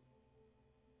instance.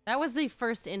 That was the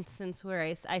first instance where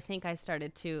I think I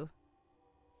started to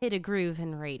hit a groove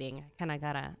in raiding. I kind of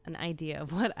got an idea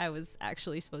of what I was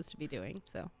actually supposed to be doing.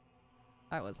 So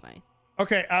that was nice.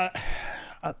 Okay.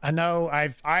 I know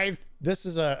this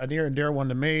is a near and dear one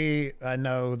to me. I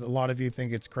know a lot of you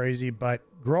think it's crazy, but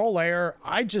Grohl Lair,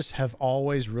 I just have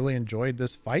always really enjoyed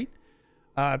this fight.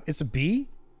 It's a B.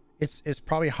 It's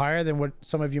probably higher than what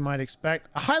some of you might expect.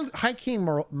 High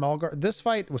King Mulgar, this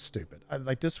fight was stupid.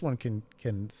 Like this one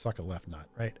can suck a left nut,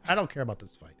 right? I don't care about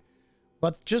this fight.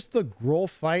 But just the Grohl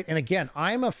fight, and again,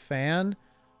 I'm a fan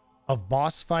of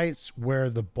boss fights where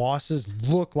the bosses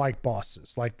look like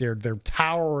bosses, like they're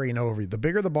towering over you. The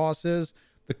bigger the boss is,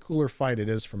 the cooler fight it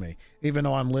is for me, even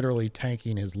though I'm literally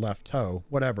tanking his left toe,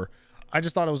 whatever. I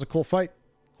just thought it was a cool fight,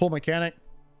 cool mechanic.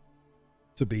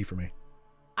 It's a B for me.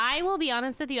 I will be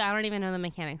honest with you, I don't even know the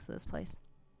mechanics of this place.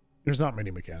 There's not many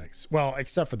mechanics. Well,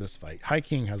 except for this fight. High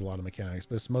King has a lot of mechanics,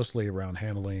 but it's mostly around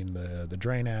handling the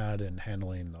Draenad and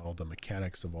handling all the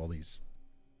mechanics of all these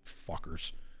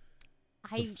fuckers.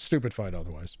 It's a stupid fight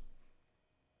otherwise.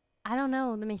 I don't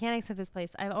know the mechanics of this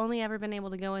place. I've only ever been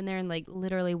able to go in there and like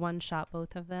literally one-shot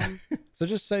both of them. So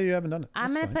just say you haven't done it.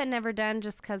 I'm going to put never done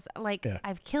just because like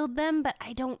I've killed them, but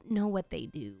I don't know what they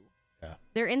do. Yeah.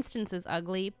 Their instance is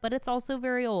ugly, but it's also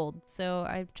very old. So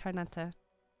I try not to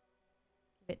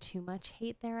give it too much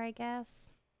hate there, I guess.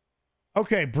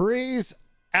 Okay, Bree's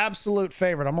absolute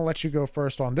favorite. I'm going to let you go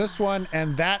first on this one,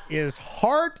 and that is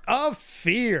Heart of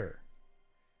Fear.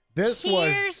 This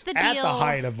was at the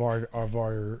height of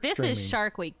our This streaming. is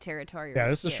Shark Week territory. Yeah,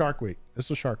 this is Shark Week. This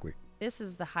was Shark Week. This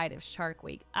is the height of Shark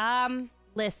Week.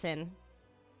 Listen.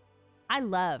 I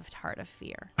loved Heart of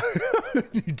Fear.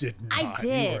 You did not. I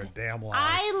did. You were a damn liar.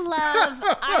 I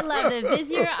love the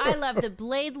Vizier. I love the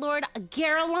Blade Lord.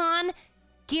 Garelon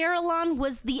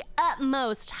was the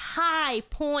utmost high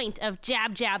point of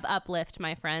Jab Jab Uplift,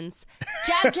 my friends.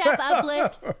 Jab Jab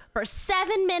Uplift for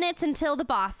 7 minutes until the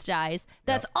boss dies.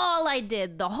 That's all I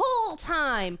did the whole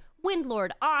time.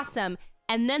 Windlord, awesome.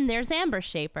 And then there's Amber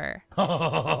Shaper.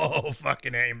 Oh,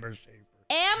 fucking Amber Shaper.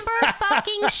 Amber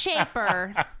fucking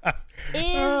Shaper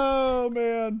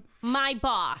is my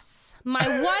boss.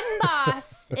 My one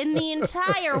boss in the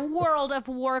entire World of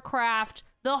Warcraft.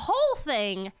 The whole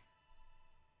thing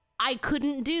I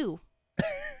couldn't do.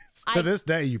 To this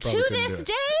day, you probably couldn't do it. To this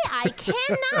day, I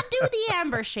cannot do the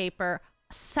Amber Shaper.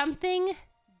 Something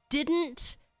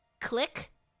didn't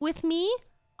click with me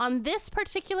on this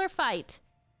particular fight.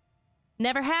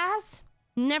 Never has,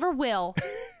 never will.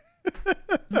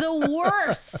 The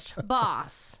worst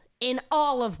boss in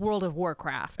all of World of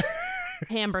Warcraft.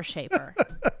 Amber Shaper.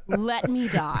 Let me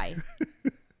die.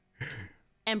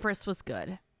 Empress was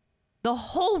good. The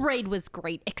whole raid was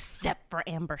great, except for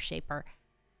Amber Shaper.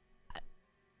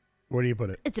 Where do you put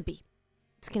it? It's a B.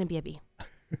 It's going to be a B.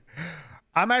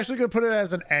 I'm actually going to put it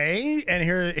as an A, and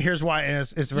here's why.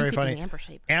 And it's very funny. Amber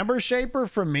Shaper. Amber Shaper,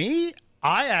 for me,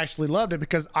 I actually loved it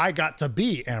because I got to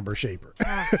be Amber Shaper.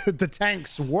 The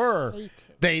tanks were,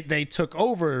 they took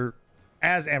over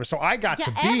as Amber. So I got to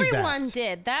be that. Everyone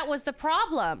did. That was the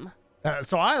problem.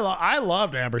 So I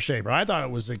loved Amber Shaper. I thought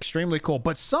it was extremely cool.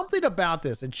 But something about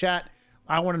this, in chat,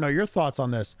 I want to know your thoughts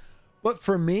on this. But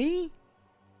for me,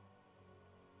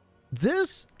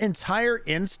 this entire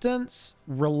instance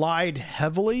relied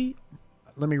heavily.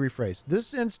 Let me rephrase.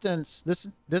 This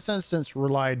instance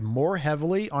relied more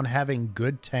heavily on having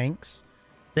good tanks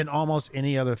than almost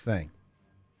any other thing.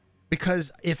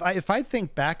 Because if I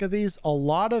think back of these, a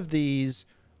lot of these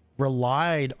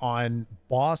relied on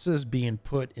bosses being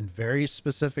put in very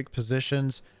specific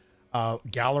positions.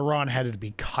 Galaron had to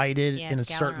be kited in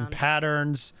certain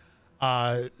patterns.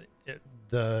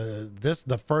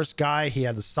 The first guy, he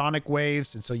had the sonic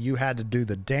waves, and so you had to do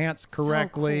the dance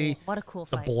correctly. So cool. What a cool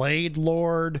fight. The Blade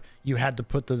Lord, you had to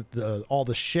put all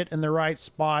the shit in the right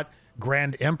spot.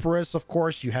 Grand Empress, of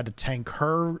course, you had to tank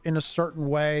her in a certain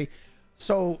way.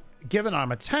 So given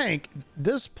I'm a tank,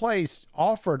 this place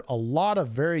offered a lot of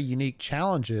very unique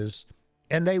challenges,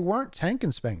 and they weren't tank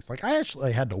and spanks. Like, I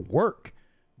actually had to work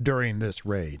during this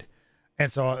raid.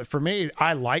 And so for me,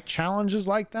 I like challenges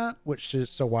like that, which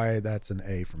is so why that's an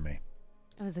A for me.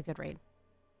 It was a good raid.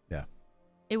 Yeah.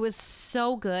 It was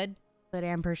so good, but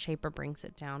Amber Shaper brings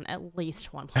it down at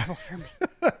least one level for me.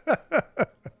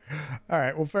 All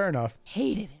right. Well, fair enough.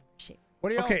 Hated Amber Shaper. What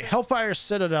do you think? Hellfire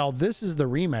Citadel. This is the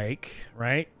remake,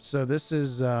 right? So this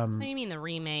is what do you mean the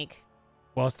remake?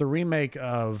 Well, it's the remake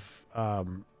of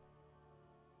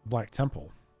Black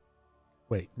Temple.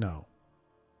 Wait, no.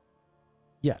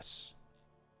 Yes.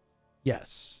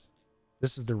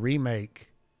 This is the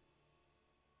remake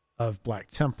of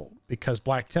Black Temple, because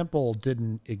Black Temple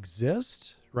didn't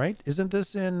exist, right? Isn't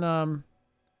this in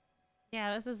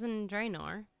Yeah, this is in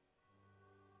Draenor.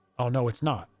 Oh no, it's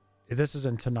not. This is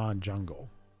in Tanan Jungle.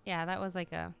 Yeah, that was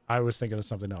like a... I was thinking of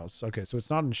something else. Okay, so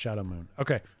it's not in Shadow Moon.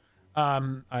 Okay.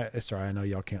 Sorry, I know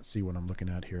y'all can't see what I'm looking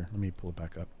at here. Let me pull it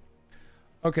back up.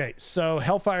 Okay, so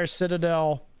Hellfire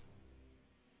Citadel.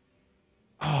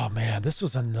 Oh man, this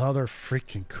was another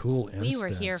freaking cool instance. We were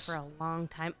here for a long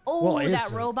time. Oh, well, that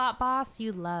robot boss,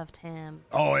 you loved him.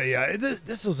 Oh yeah,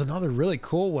 this was another really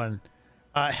cool one.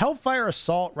 Hellfire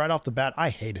Assault, right off the bat, I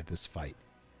hated this fight.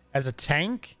 As a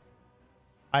tank,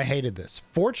 I hated this.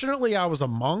 Fortunately, I was a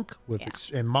monk,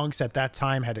 and monks at that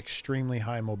time had extremely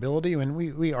high mobility, and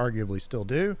we arguably still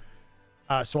do.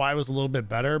 So I was a little bit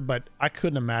better, but I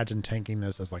couldn't imagine tanking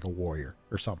this as like a warrior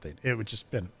or something. It would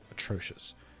just been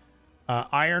atrocious.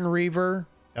 Iron Reaver,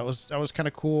 that was kind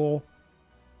of cool.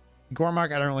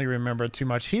 Gormak, I don't really remember too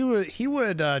much. He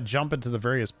would jump into the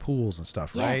various pools and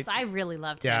stuff, right? Yes, I really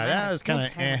loved him. Yeah, that was kind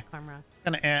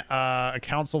of a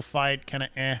council fight, kind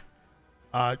of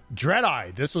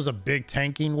Dreadeye, this was a big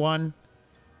tanking one.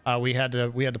 We had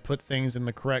to put things in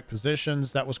the correct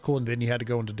positions. That was cool. And then you had to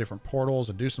go into different portals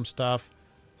and do some stuff.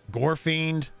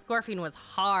 Gorefiend was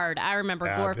hard. I remember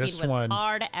Gorefiend was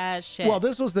hard as shit. Well,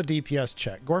 this was the DPS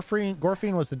check.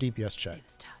 Gorefiend was the DPS check. It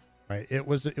was tough. Right. It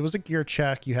was a gear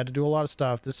check. You had to do a lot of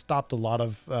stuff. This stopped a lot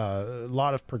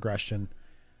of progression.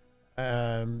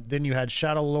 Then you had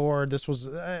Shadow Lord. This was,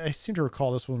 I seem to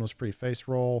recall this one was pretty face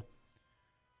roll.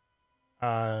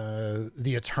 The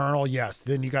Eternal, yes.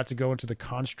 Then you got to go into the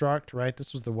Construct, right?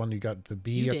 This was the one you got to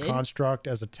be a Construct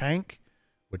as a tank,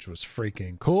 which was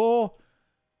freaking cool.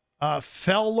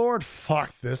 Fell Lord,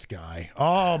 fuck this guy.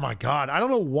 Oh my god. I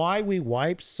don't know why we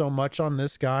wiped so much on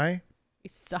this guy. We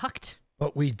sucked.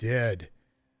 But we did.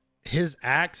 His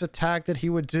axe attack that he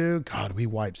would do, god, we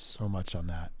wiped so much on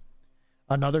that.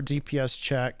 Another DPS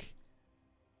check.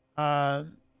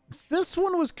 This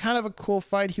one was kind of a cool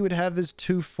fight. He would have his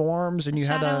two forms, and you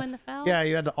had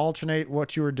to alternate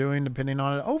what you were doing depending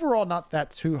on it. Overall, not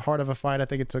that too hard of a fight. I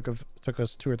think it took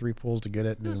us 2 or 3 pulls to get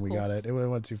it, and then we got it. It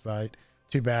went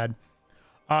too bad.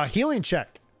 Healing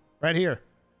check right here.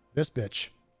 This bitch.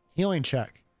 Healing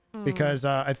check. Because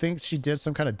I think she did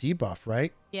some kind of debuff,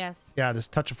 right? Yes. Yeah, this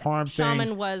touch of harm thing.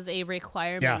 Shaman was a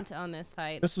requirement on this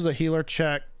fight. This was a healer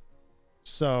check.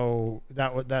 So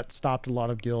that stopped a lot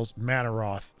of gills.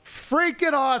 Manaroth,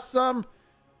 freaking awesome.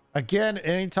 Again,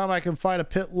 anytime I can fight a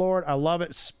pit lord, I love it,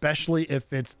 especially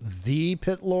if it's the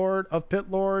pit lord of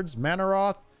pit lords,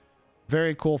 Manaroth.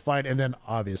 Very cool fight. And then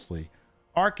obviously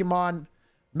Archimonde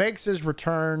makes his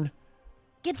return.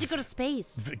 Get to go to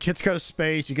space.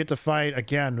 You get to fight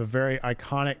again, a very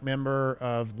iconic member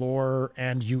of lore,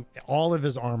 and all of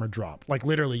his armor dropped. Like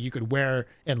literally you could wear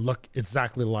and look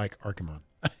exactly like Archimonde.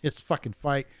 His fucking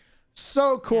fight.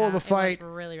 So cool of a fight. It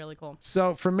was really, really cool.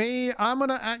 So for me, I'm going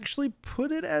to actually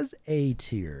put it as A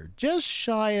tier. Just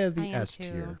shy of the S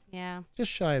tier. Yeah.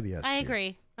 Just shy of the S tier. I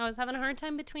agree. I was having a hard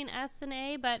time between S and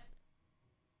A, but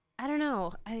I don't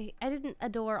know. I didn't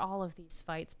adore all of these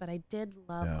fights, but I did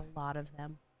love a lot of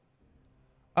them.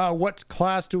 What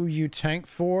class do you tank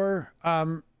for?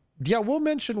 Yeah, we'll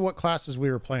mention what classes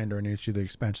we were playing during each of the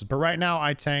expansions. But right now,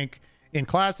 I tank in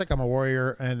Classic, I'm a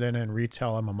warrior, and then in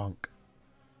Retail, I'm a monk.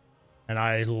 And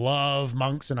I love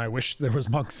monks, and I wish there was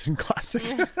monks in Classic.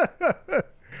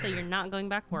 So you're not going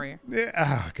back warrior? Yeah.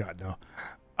 Oh, God, no.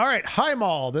 All right,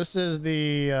 Heimal. This is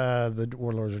the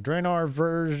Warlords of Draenor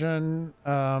version.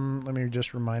 Let me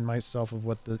just remind myself of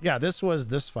what the... Yeah, this was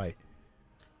this fight.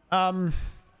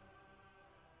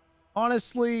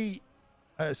 Honestly...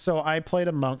 so I played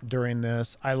a monk during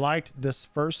this. I liked this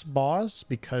first boss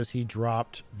because he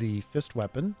dropped the fist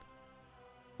weapon,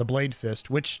 the blade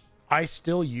fist, which I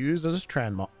still use as a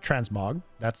transmog.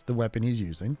 That's the weapon he's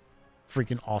using.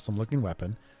 Freaking awesome looking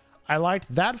weapon. I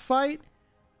liked that fight,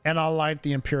 and I liked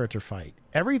the Imperator fight.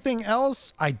 Everything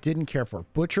else I didn't care for.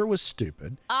 Butcher was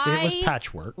stupid. It was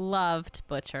patchwork. Loved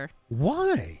Butcher.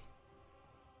 Why?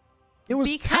 It was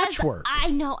patchwork. I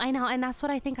know. And that's what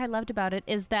I think I loved about it,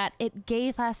 is that it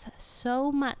gave us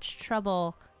so much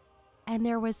trouble and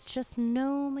there was just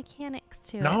no mechanics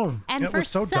to it. No, and it for was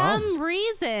so some dumb.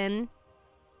 reason,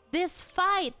 this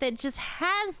fight that just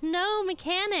has no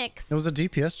mechanics. It was a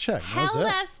DPS check. Held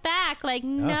us back like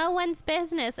no one's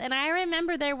business. And I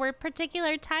remember there were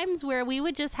particular times where we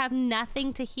would just have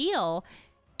nothing to heal.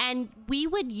 And we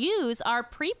would use our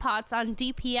pre-pots on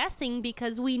DPSing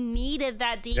because we needed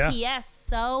that DPS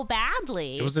so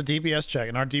badly. It was a DPS check,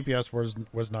 and our DPS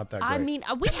was not that great. I mean,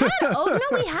 we had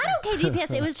we had okay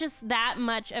DPS. It was just that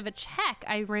much of a check.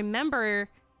 I remember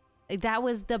that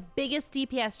was the biggest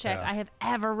DPS check I have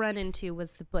ever run into,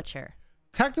 was the Butcher.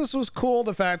 Tectus was cool.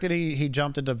 The fact that he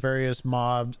jumped into various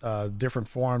mobs, different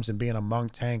forms, and being a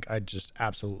monk tank, I just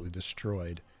absolutely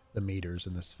destroyed the meters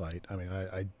in this fight. I mean,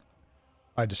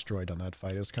 I destroyed on that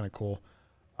fight. It was kind of cool.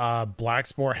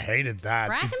 Blackspore, hated that.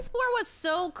 Brackenspore was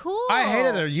so cool. I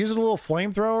hated it. Using little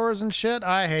flamethrowers and shit.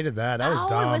 I hated that. That was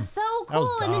dumb. It was so cool.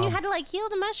 And then you had to like heal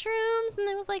the mushrooms, and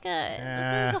it was like it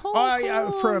was a whole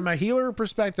yeah, from a healer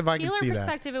perspective, I can see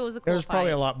that. It was a cool There's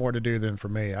probably a lot more to do than for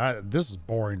me. This is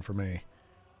boring for me.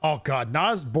 Oh God,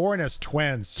 not as boring as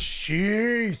Twins.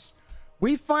 Jeez.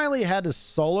 We finally had to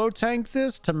solo tank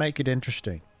this to make it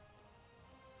interesting.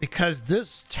 Because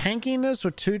tanking this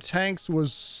with 2 tanks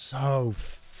was so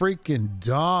freaking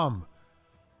dumb.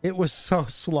 It was so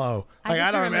slow. I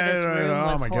don't remember this room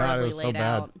was oh my God, it was so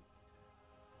bad.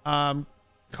 Out.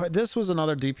 This was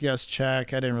another DPS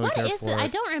check. I didn't really care for it. I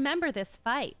don't remember this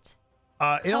fight.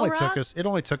 It only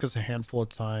took us a handful of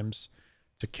times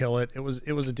to kill it. It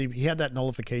was a deep. He had that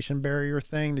nullification barrier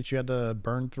thing that you had to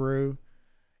burn through.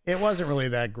 It wasn't really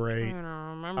that great. I don't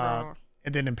remember.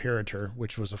 And then Imperator,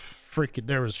 which was a freaking...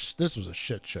 This was a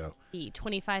shit show. The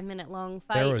 25-minute long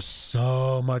fight. There was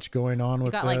so much going on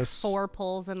with this. You got like 4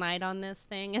 pulls a night on this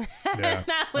thing. Yeah,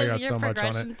 that was your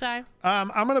progression time.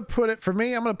 I'm going to put it... For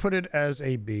me, I'm going to put it as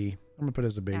a B. I'm going to put it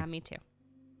as a B. Yeah, me too.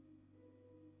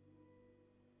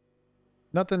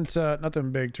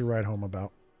 Nothing big to write home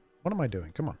about. What am I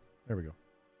doing? Come on. There we go.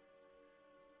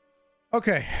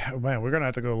 Okay, oh, man, we're gonna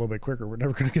have to go a little bit quicker. We're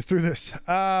never gonna get through this.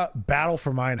 Battle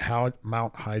for Mount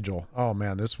Hyjal. Oh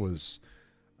man, this was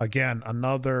again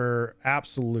another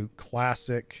absolute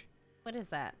classic. What is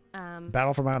that?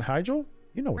 Battle for Mount Hyjal?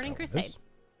 You know what Burning that Crusade. is.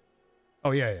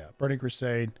 Oh yeah, Burning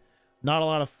Crusade. Not a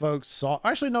lot of folks saw.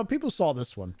 Actually, no, people saw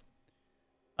this one.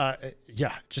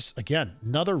 Yeah, just again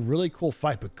another really cool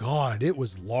fight, but God, it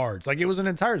was large. Like it was an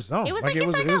entire zone. It was like,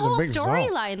 it's like a whole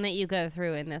storyline that you go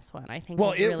through in this one. I think.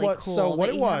 Well, it really was cool. So what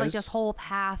it was, have, like this whole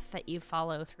path that you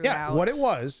follow throughout. Yeah, what it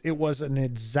was an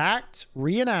exact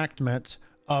reenactment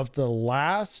of the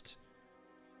last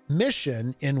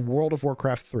mission in World of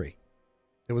Warcraft 3.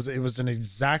 It was an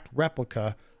exact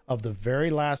replica of the very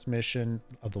last mission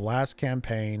of the last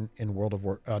campaign in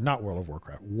Warcraft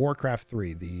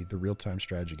 3, the real-time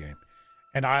strategy game.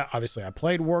 And I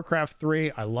played Warcraft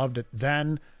 3. I loved it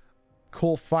then.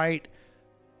 Cool fight.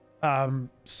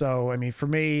 So I mean, for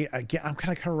me, again, I'm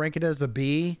kind of rank it as a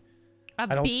B. I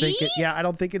don't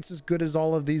think it's as good as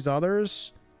all of these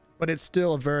others, but it's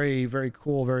still a very, very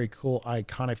cool,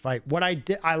 iconic fight.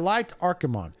 I liked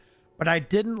Archimon, but I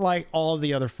didn't like all of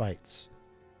the other fights.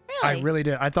 Really? I really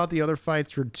did. I thought the other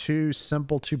fights were too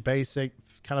simple, too basic,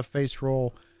 kind of face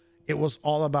roll. It was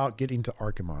all about getting to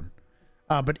Archimon.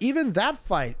 But even that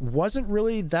fight wasn't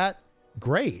really that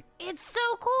great. It's so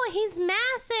cool. He's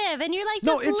massive, and you're like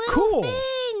no, this it's little cool.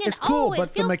 thing, and it's cool, it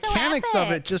but the feels so mechanics of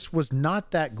it epic. just was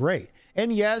not that great.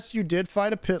 And yes, you did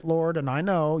fight a pit lord, and I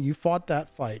know you fought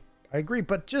that fight. I agree,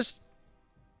 but just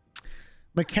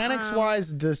mechanics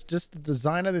wise, just the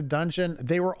design of the dungeon,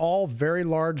 they were all very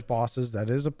large bosses. That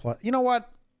is a plus. You know what?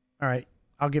 All right,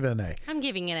 I'll give it an A. I'm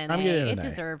giving it an I'm A. giving it It an A.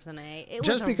 deserves an A. It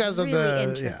Just was because a of really the-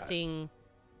 interesting.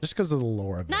 Just because of the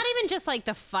lore of it. Not even just like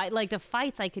the fight, like the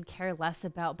fights I could care less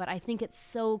about, but I think it's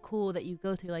so cool that you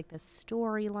go through like this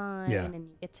storyline and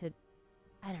you get to,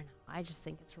 I don't know. I just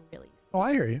think it's really. Oh,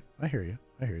 I hear you. I hear you.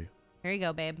 I hear you. Here you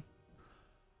go, babe.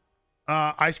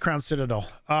 Ice Crown Citadel.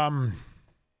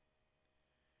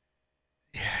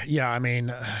 Yeah, I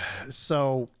mean,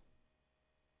 so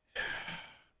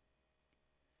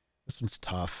this one's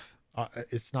tough.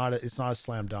 It's not a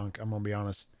slam dunk. I'm gonna be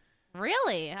honest.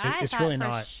 Really? I It's thought really for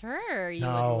not. sure you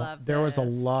would No, love there was a this.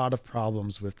 lot of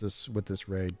problems with this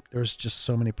raid. There was just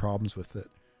so many problems with it.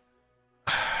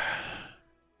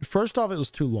 First off, it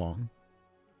was too long.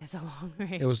 It's a long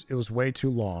raid. It was way too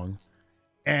long,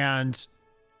 and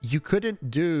you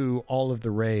couldn't do all of the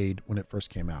raid when it first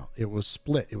came out. It was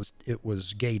split. It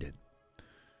was gated.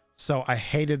 So I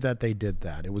hated that they did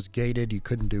that. It was gated. You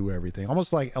couldn't do everything.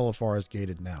 Almost like LFR is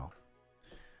gated now.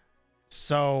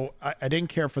 So I didn't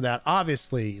care for that.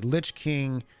 Obviously, Lich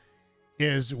King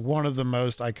is one of the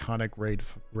most iconic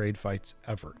raid fights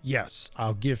ever. Yes,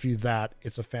 I'll give you that.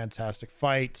 It's a fantastic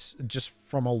fight, just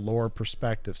from a lore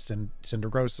perspective.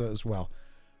 Cindergrosa as well.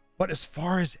 But as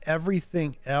far as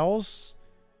everything else,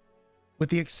 with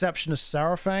the exception of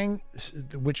Saurfang,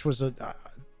 which was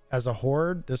as a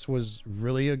horde, this was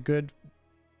really a good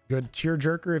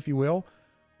tearjerker, if you will.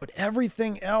 But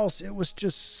everything else, it was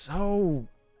just so,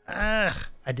 I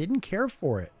didn't care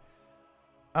for it.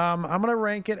 I'm gonna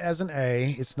rank it as an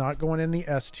A. It's not going in the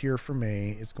S tier for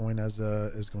me. It's going as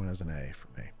an A for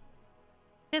me.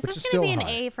 This which is is going to be still an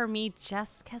high. A for me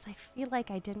just because I feel like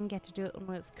I didn't get to do it when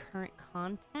it was current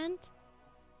content.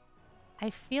 I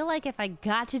feel like if I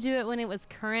got to do it when it was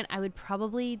current, I would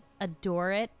probably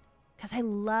adore it because I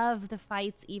love the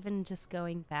fights, even just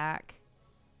going back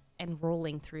and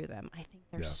rolling through them. I think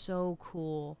they're so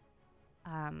cool.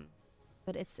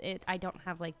 But I don't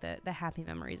have like the happy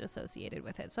memories associated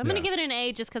with it. So I'm going to give it an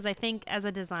A just because I think as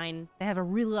a design, they have a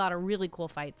lot of really cool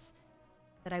fights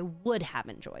that I would have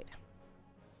enjoyed.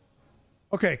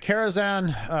 Okay,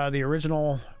 Karazhan, the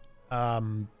original.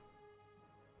 No,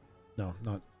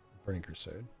 not Burning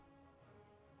Crusade.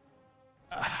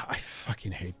 I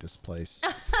fucking hate this place.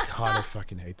 God, I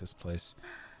fucking hate this place.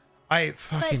 I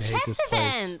fucking hate this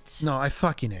place. No, I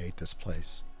fucking hate this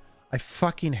place. I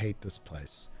fucking hate this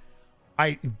place.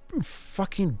 I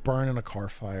fucking burn in a car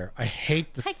fire. I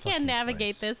hate this. I can't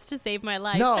navigate this to save my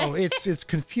life. No, it's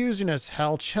confusing as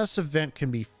hell. Chess event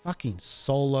can be fucking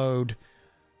soloed.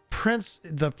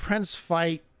 The Prince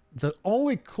fight. The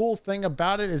only cool thing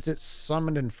about it is it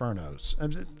summoned Infernos.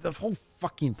 The whole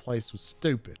fucking place was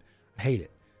stupid. I hate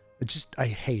it. I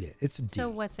hate it. It's a D. So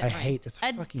what's it? I hate it.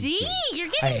 A D? You're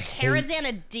giving Karazhan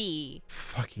a D.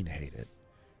 Fucking hate it.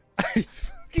 I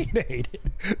fucking hate it.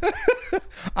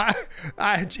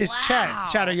 It's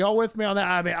chat. Are y'all with me on that?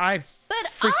 I mean, I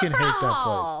freaking hate that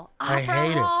place. I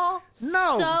hate it.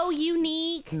 No, so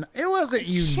unique. It wasn't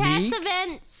unique. Chess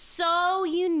event, so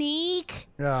unique.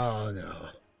 Oh no.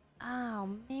 Oh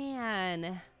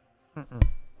man.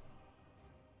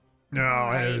 No,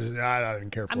 I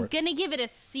didn't care for it. I'm gonna give it a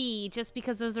C just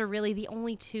because those are really the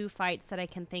only two fights that I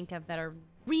can think of that are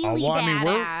really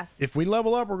badass. If we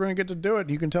level up, we're going to get to do it.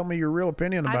 You can tell me your real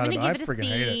opinion about it. I'm But gonna I freaking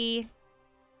hate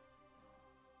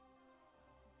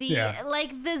it.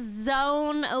 Like the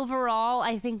zone overall,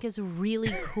 I think is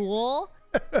really cool.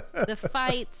 The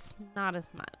fights, not as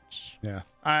much. Yeah,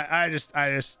 I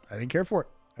didn't care for it.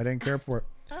 I didn't care for it.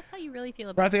 That's how you really feel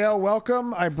about it. Raphael,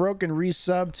 welcome. I broke and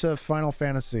resubbed to Final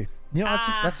Fantasy. You know,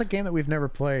 that's a game that we've never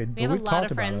played. We have we've a lot talked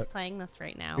of about friends it. playing this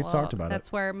right now. We've talked about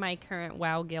That's where my current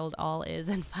WoW guild all is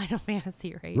in Final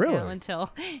Fantasy right Really? now.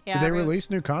 Until Did they release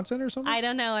new content or something? I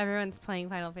don't know. Everyone's playing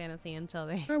Final Fantasy until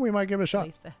they we might give it a shot.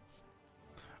 release this.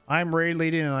 I'm raid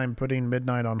leading and I'm putting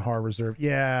Midnight on hard reserve.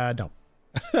 Yeah, don't.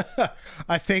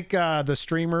 I think the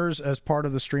streamers, as part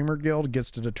of the streamer guild,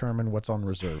 gets to determine what's on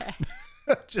reserve.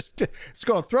 just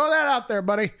gonna throw that out there,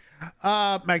 buddy.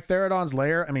 Magtherodon's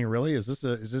lair. I mean, really, is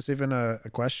this even a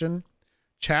question?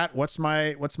 Chat, what's my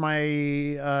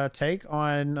take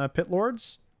on Pit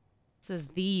Lords? This is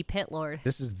the Pit Lord.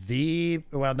 This is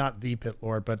not the Pit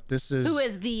Lord, but this is who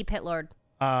is the Pit Lord?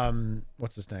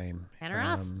 What's his name?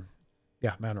 Manaroth?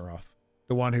 Yeah, Manaroth.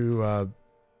 The one who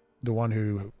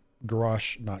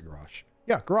Garrosh.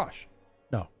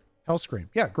 No, Hellscream.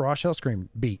 Yeah, Garrosh Hellscream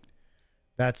beat.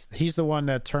 He's the one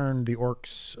that turned the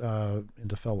orcs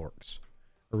into fell orcs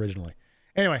originally.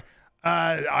 Anyway,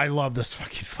 I love this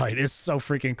fucking fight. It's so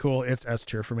freaking cool. It's S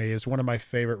tier for me. It's one of my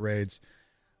favorite raids.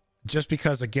 Just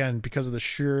because, again, because of the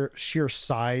sheer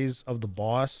size of the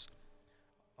boss,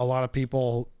 a lot of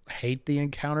people hate the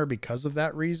encounter because of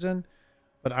that reason.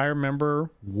 But I remember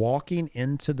walking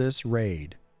into this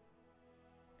raid,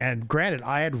 and granted,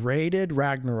 I had raided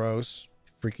Ragnaros,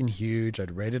 freaking huge.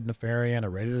 I'd raided Nefarian, I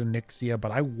raided Onyxia,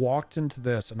 but I walked into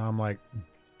this and I'm like,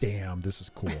 damn, this is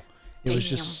cool. It was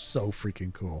just so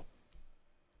freaking cool.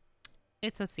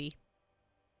 It's a C.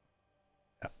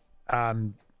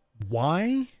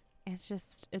 Why?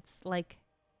 It's like,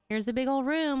 here's a big old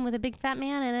room with a big fat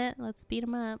man in it. Let's beat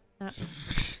him up.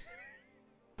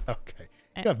 Okay.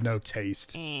 You have no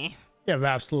taste. You have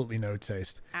absolutely no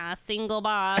taste. A single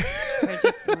boss for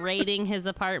just raiding his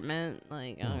apartment.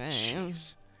 Like, okay.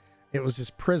 Jeez. It was his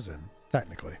prison,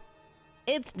 technically.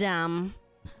 It's dumb.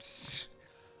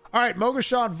 All right,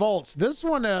 Mogashan Volts. This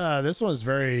one is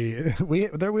very. We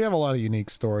have a lot of unique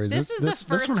stories. This is the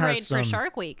first raid for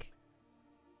Shark Week.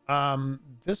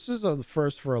 This is the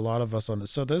first for a lot of us on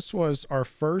this. So this was our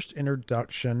first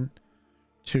introduction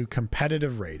to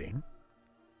competitive raiding.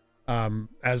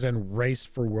 As in race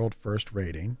for world first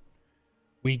rating.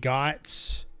 We had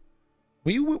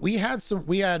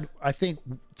I think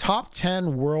top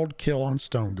 10 world kill on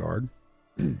Stone Guard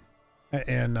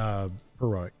and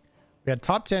heroic. We had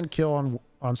top 10 kill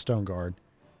on Stone Guard.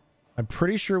 I'm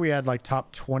pretty sure we had like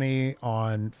top 20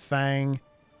 on Fang.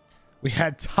 We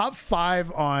had top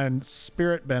 5 on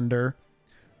Spirit Bender,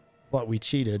 but we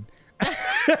cheated.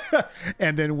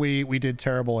 And then we did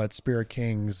terrible at Spirit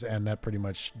Kings, and that pretty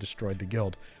much destroyed the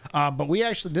guild. But we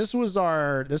actually, this was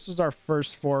our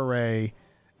first foray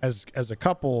as a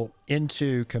couple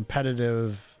into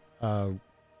competitive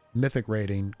mythic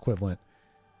rating equivalent,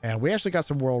 and we actually got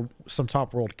some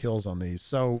top world kills on these.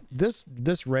 So this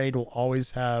raid will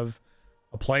always have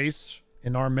a place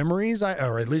in our memories,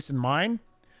 or at least in mine.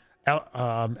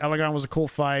 Elegon was a cool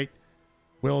fight.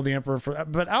 Will of the Emperor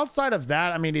but outside of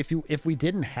that, I mean, if we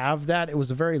didn't have that, it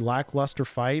was a very lackluster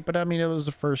fight. But I mean, it was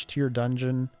a first tier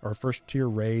dungeon or first tier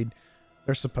raid.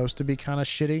 They're supposed to be kind of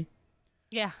shitty.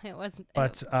 Yeah, it was.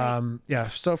 But yeah.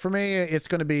 So for me, it's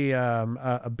going to be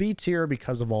a B tier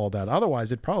because of all that.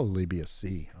 Otherwise, it'd probably be a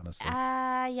C, honestly.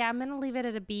 Yeah, I'm gonna leave it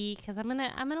at a B because I'm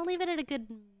gonna leave it at a good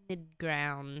mid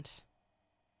ground.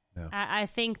 Yeah. I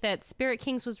think that Spirit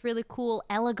Kings was really cool.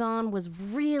 Elegon was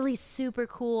really super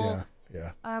cool. Yeah.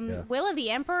 Yeah. Will of the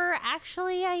Emperor,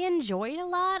 actually, I enjoyed a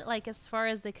lot. Like, as far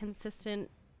as the consistent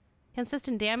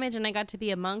damage, and I got to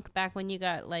be a monk back when you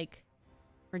got like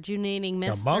rejuvenating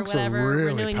mist or whatever.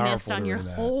 Really renewing mist on your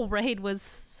that. whole raid was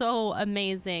so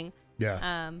amazing.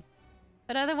 Yeah.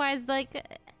 But otherwise, like,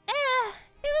 it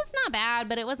was not bad,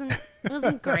 but it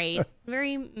wasn't great.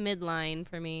 Very midline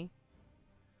for me.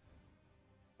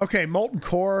 Okay, Molten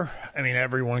Core. I mean,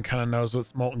 everyone kind of knows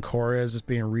what Molten Core is. It's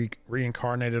being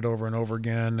reincarnated over and over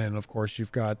again. And of course,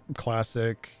 you've got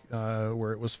Classic,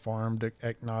 where it was farmed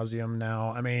ad nauseum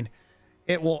now. I mean,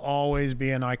 it will always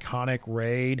be an iconic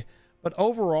raid. But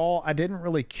overall, I didn't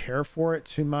really care for it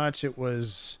too much. It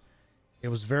was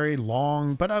very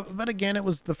long. But again, it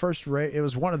was the first raid. It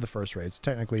was one of the first raids.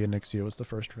 Technically, Onyxia was the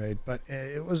first raid. But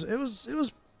it was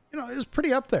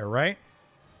pretty up there, right?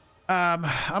 I'm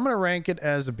gonna rank it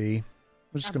as a B.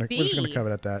 We're just gonna cover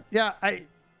it at that. Yeah,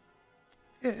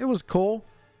 it was cool.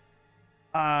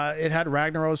 It had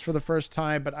Ragnaros for the first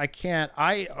time, but again,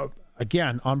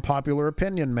 unpopular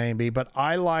opinion maybe, but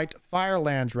I liked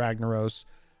Firelands Ragnaros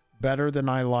better than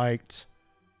I liked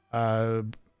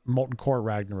Molten Core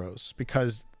Ragnaros,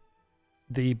 because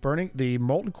the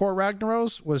Molten Core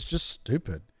Ragnaros was just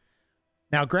stupid.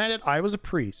 Now, granted, I was a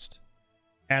priest,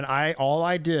 and all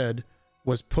I did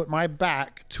was put my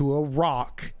back to a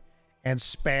rock and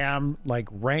spam like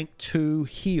rank 2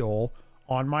 heal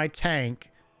on my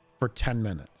tank for 10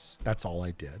 minutes. That's all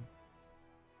I did.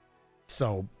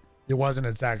 So it wasn't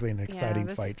exactly an exciting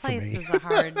fight for me. This place is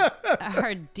a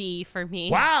hard D for me.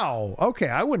 Wow. Okay,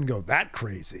 I wouldn't go that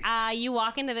crazy. You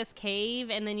walk into this cave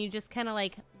and then you just kind of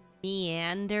like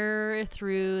meander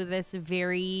through this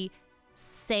very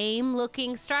same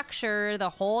looking structure the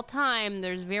whole time.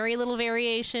 There's very little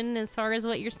variation as far as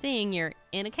what you're seeing. You're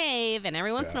in a cave, and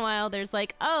every once in a while there's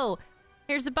like, oh,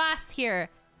 here's a boss here,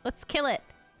 let's kill it.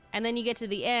 And then you get to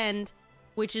the end,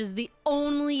 which is the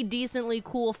only decently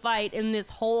cool fight in this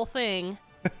whole thing,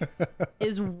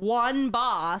 is one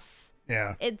boss.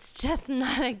 Yeah. It's just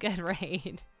not a good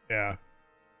raid. Yeah.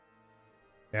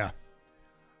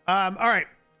 All right,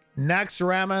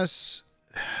 Naxxramas.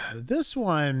 This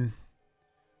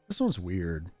one's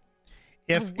weird.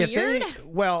 if they,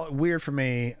 well, weird for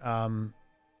me. Well,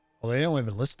 they don't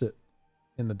even list it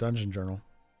in the dungeon journal.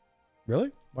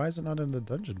 Really? Why is it not in the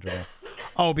dungeon journal?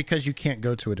 Oh, because you can't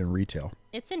go to it in retail.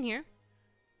 It's in here.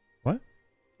 What?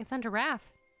 It's under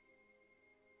Wrath.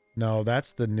 No,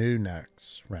 that's the new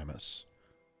Nax Ramus.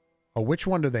 Oh, which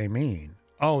one do they mean?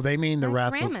 Oh, they mean the That's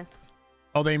Wrath. Ramus.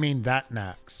 Oh, they mean that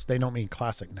Nax. They don't mean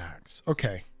classic Nax.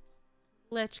 Okay.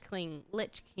 Lich King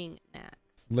Nax.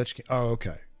 Lich King. Oh,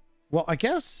 okay. Well, I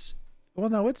guess. Well,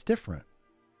 no, it's different.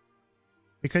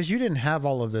 Because you didn't have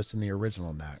all of this in the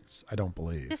original Nax, I don't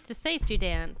believe. Just a safety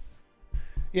dance.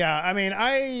 Yeah, I mean,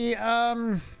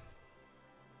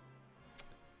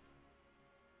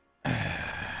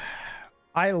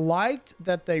 I liked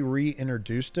that they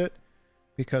reintroduced it,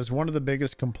 because one of the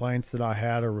biggest complaints that I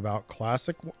had about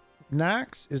classic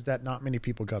Nax is that not many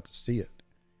people got to see it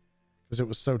because it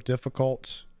was so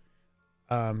difficult,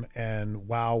 and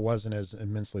WoW wasn't as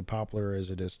immensely popular as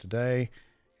it is today,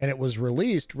 and it was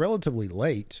released relatively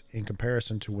late in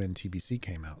comparison to when TBC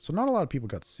came out, so not a lot of people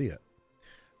got to see it.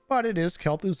 But it is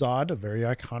Kel'Thuzad, a very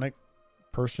iconic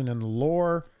person in the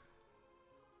lore.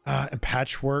 And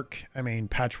Patchwork. I mean,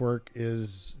 Patchwork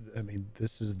is, I mean,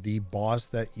 this is the boss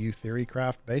that you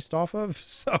theorycraft based off of.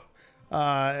 So,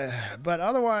 but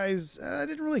otherwise, I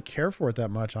didn't really care for it that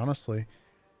much, honestly.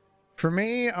 For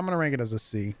me, I'm going to rank it as a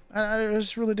C. I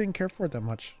just really didn't care for it that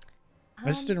much.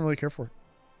 I just didn't really care for it.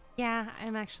 Yeah,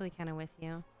 I'm actually kind of with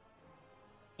you.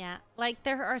 Yeah, like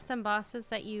there are some bosses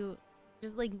that you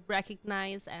just like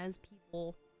recognize as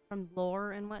people from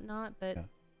lore and whatnot, but... Yeah.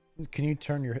 Can you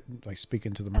turn your, like, speak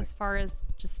into the mic? As far as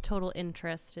just total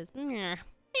interest is, yeah.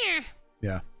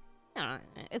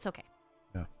 It's okay.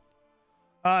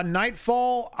 Yeah.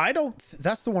 Nightfall, I don't,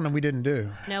 that's the one that we didn't do.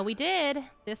 No, we did.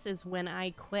 This is when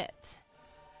I quit.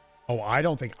 Oh, I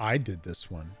don't think I did this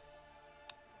one.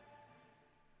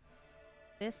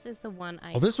 This is the one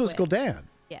I Oh, this was quit. Gul'dan.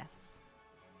 Yes.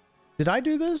 Did I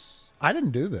do this? I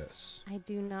didn't do this. I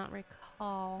do not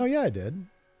recall. Oh, yeah, I did.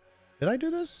 Did I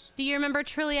do this? Do you remember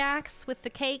Trilliax with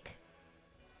the cake?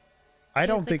 I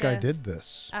don't like think I did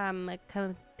this. A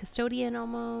custodian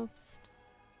almost.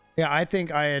 Yeah, I think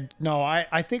I had, no,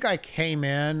 I think I came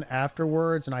in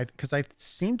afterwards, and because I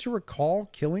seem to recall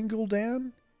killing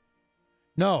Gul'dan.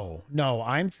 No,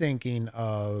 I'm thinking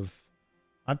of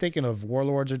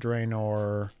Warlords of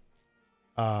Draenor,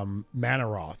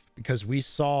 Manaroth, because you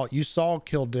saw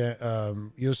Gul'dan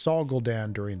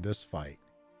during this fight.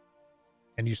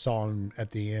 And you saw him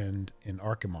at the end in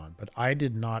Archimon, but I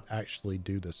did not actually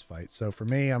do this fight. So for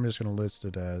me, I'm just going to list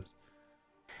it as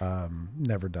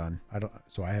never done.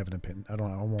 So I have an opinion. I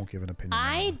won't give an opinion.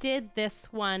 I did this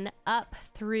one up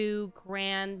through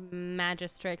Grand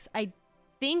Magistrix. I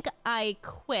think I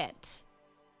quit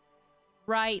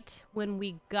right when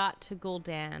we got to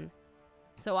Gul'dan.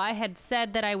 So I had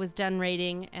said that I was done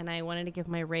raiding and I wanted to give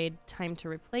my raid time to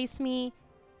replace me,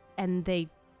 and they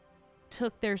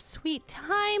took their sweet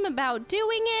time about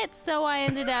doing it, so I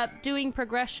ended up doing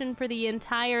progression for the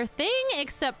entire thing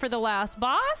except for the last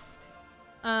boss.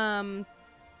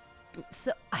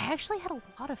 So I actually had a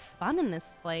lot of fun in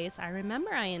this place. I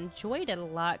remember I enjoyed it a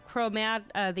lot.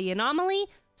 The Anomaly,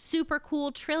 super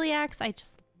cool. Trilliax, I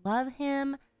just love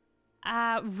him.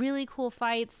 Really cool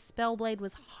fights. Spellblade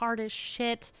was hard as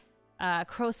shit.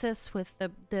 Croesus with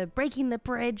the breaking the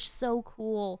bridge, so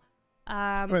cool.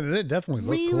 I mean, they definitely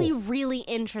look cool. Really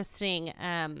interesting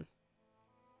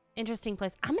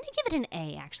place. I'm gonna give it an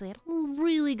A. Actually, I had a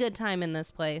really good time in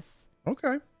this place.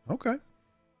 Okay.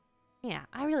 Yeah,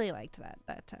 I really liked that.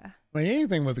 I mean,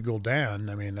 anything with the Gul'dan,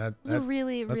 I mean, that's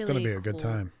really going to be a good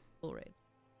time. Cool raid.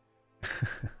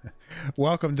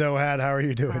 Welcome, Dohat. How are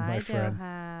you doing, my friend?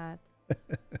 Dohat.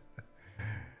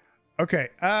 Okay,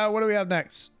 what do we have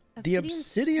next? The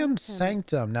Obsidian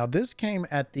Sanctum. Now, this came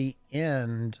at the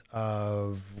end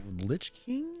of Lich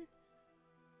King?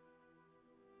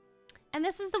 And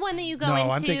this is the one that you go into...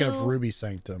 No, I'm thinking of Ruby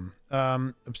Sanctum.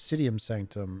 Obsidian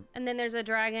Sanctum. And then there's a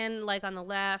dragon, like, on the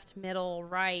left, middle,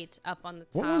 right, up on the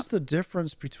top. What was the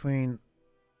difference between...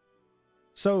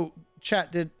 So,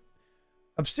 chat, did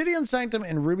Obsidian Sanctum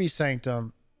and Ruby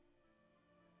Sanctum...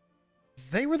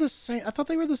 They were the same... I thought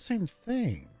they were the same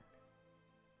thing.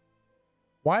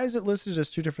 Why is it listed as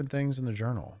two different things in the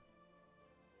journal?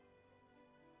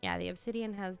 Yeah, the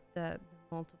Obsidian has the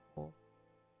multiple.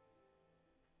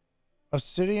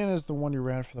 Obsidian is the one you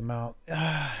ran for the mount.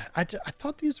 I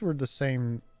thought these were the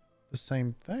same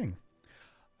thing.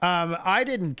 I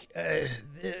didn't.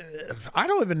 I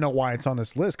don't even know why it's on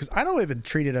this list, because I don't even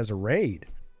treat it as a raid.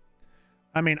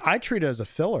 I mean, I treat it as a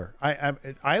filler.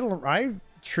 I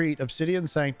treat Obsidian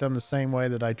Sanctum the same way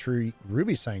that I treat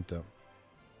Ruby Sanctum.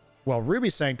 Well, Ruby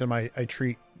Sanctum I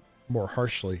treat more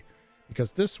harshly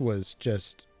because this was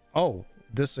just, oh,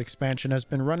 this expansion has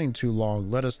been running too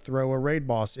long. Let us throw a raid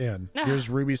boss in. Here's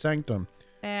Ruby Sanctum.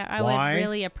 I Why? would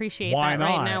really appreciate Why that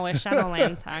not? right now with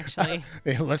Shadowlands, actually.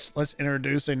 Let's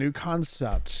introduce a new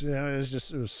concept. You know,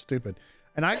 it was stupid.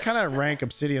 And I kind of rank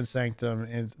Obsidian Sanctum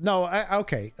and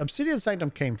okay, Obsidian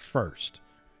Sanctum came first.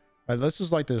 This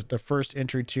is like the first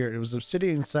entry tier. It was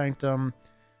Obsidian Sanctum,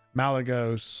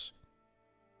 Malagos,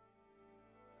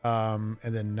 and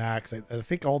then Nax. I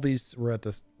think all these were at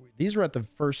the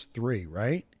first three,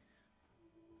 right?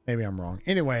 Maybe I'm wrong.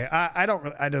 Anyway, I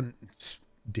don't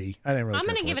D. I didn't really. I'm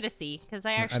gonna give it a C because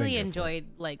I actually enjoyed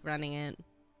like running it.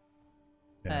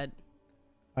 Yeah.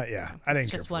 But yeah, I didn't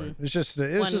care just for one. it.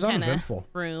 It was just uneventful.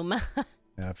 Room.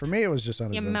 Yeah, for me it was just The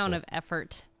uneventful. amount of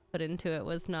effort put into it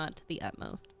was not the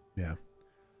utmost. Yeah.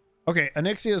 Okay,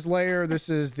 Onyxia's Lair. This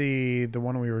is the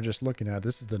one we were just looking at.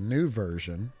 This is the new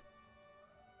version.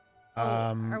 Oh,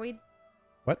 are we?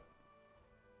 What?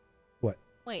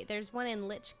 Wait, there's one in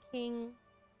Lich King.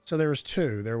 So there was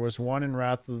two. There was one in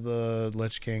Wrath of the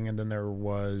Lich King, and then there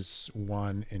was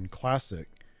one in Classic.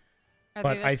 Are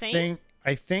But they the same?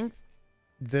 I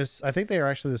think they are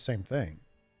actually the same thing.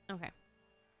 Okay.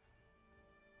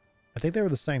 I think they were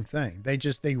the same thing.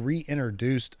 They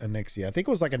reintroduced Onyxia. I think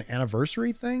it was like an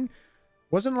anniversary thing.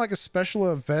 Wasn't it like a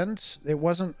special event? It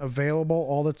wasn't available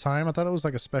all the time. I thought it was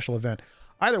like a special event.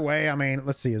 Either way, I mean,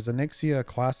 let's see. Is Onyxia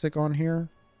Classic on here?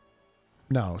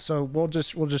 No. So we'll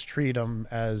just treat them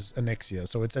as Onyxia.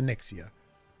 So it's Onyxia.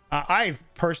 I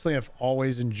personally have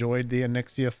always enjoyed the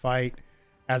Onyxia fight.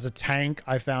 As a tank,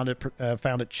 I found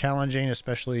it challenging,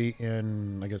 especially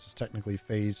in, I guess it's technically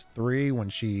phase 3 when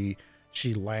she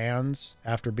lands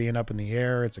after being up in the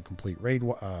air. It's a complete raid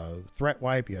threat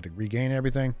wipe. You had to regain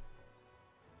everything.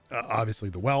 Obviously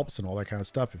the whelps and all that kind of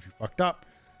stuff if you fucked up.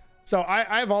 So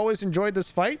I've always enjoyed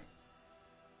this fight,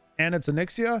 and it's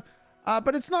Onyxia,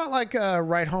 but it's not like a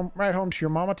right home to your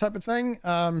mama type of thing.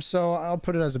 So I'll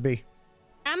put it as a B.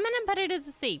 I'm gonna put it as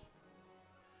a C.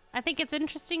 I think it's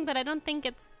interesting, but I don't think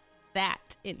it's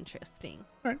that interesting.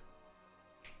 All right,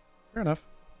 fair enough.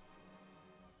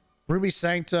 Ruby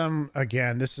Sanctum,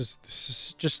 again, this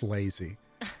is just lazy.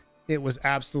 It was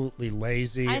absolutely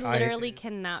lazy. I literally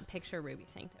cannot picture Ruby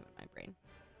Sanctum in my brain.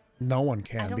 No one I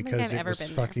can don't think because I've it ever was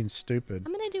been there. fucking stupid.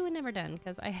 I'm gonna do a never done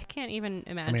because I can't even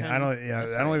I imagine. mean, I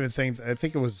don't even think, I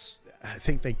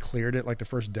think they cleared it like the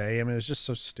first day. I mean, it was just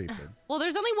so stupid. Well,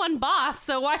 there's only one boss,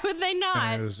 so why would they not?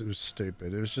 And it was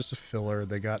stupid. It was just a filler.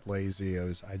 They got lazy.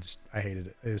 I hated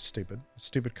it. It was stupid.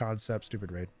 Stupid concept,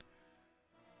 stupid raid.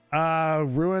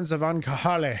 Ruins of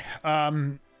Ankahale.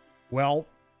 Well,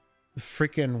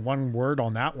 freaking one word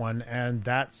on that one, and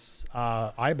that's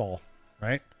eyeball,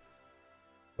 right?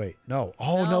 Wait, no.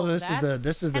 Oh no, this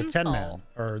is the 10 man,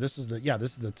 or this is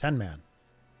the 10 man.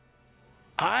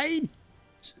 Hang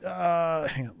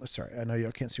on, sorry, I know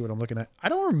you can't see what I'm looking at. I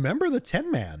don't remember the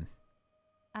 10 man.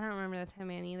 I don't remember the 10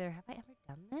 man either. Have I ever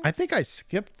done this? I think I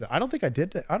skipped I don't think I did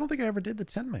that. I don't think I ever did the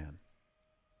 10 man.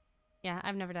 Yeah,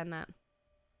 I've never done that.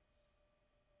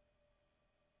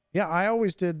 Yeah, I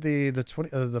always did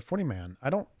the 40 man.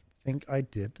 I don't think I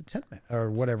did the 10 man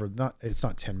or whatever. It's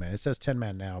not 10 man. It says 10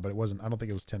 man now, but it wasn't. I don't think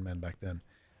it was 10 man back then.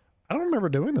 I don't remember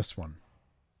doing this one.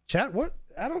 Chat, what?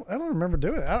 I don't remember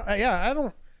doing it. I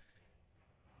don't.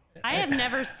 I have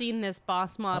never seen this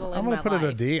boss model I'm in my gonna put life. it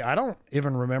a D. I don't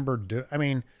even remember I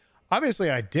mean, obviously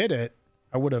I did it.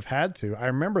 I would have had to. I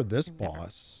remember this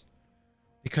boss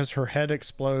because her head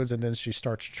explodes and then she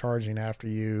starts charging after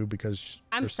you because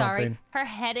I'm there's sorry. something. Her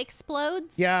head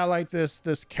explodes? Yeah, like this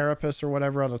carapace or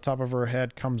whatever on the top of her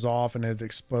head comes off and it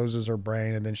exposes her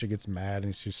brain, and then she gets mad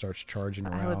and she starts charging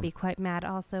around. I would be quite mad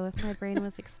also if my brain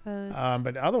was exposed.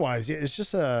 But otherwise, yeah, it's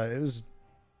just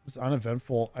it's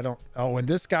uneventful. And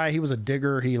this guy, he was a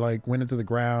digger. He like went into the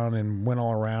ground and went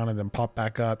all around and then popped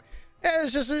back up. Yeah,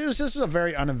 it was just a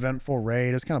very uneventful raid.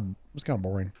 It was kind of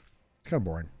boring. It's kind of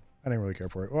boring. I didn't really care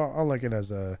for it. Well, I'll like it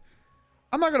as I'm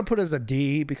not going to put it as a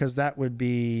D because that would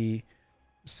be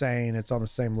saying it's on the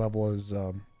same level as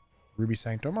Ruby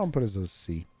Sanctum. I'm going to put it as a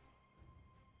C.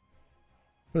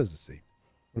 What is a C?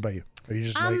 What about you? Are you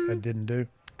just like I didn't do?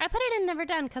 I put it in never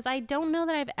done because I don't know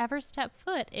that I've ever stepped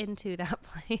foot into that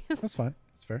place. That's fine.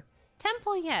 That's fair.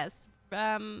 Temple, yes.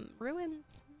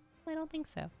 Ruins, I don't think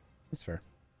so. That's fair.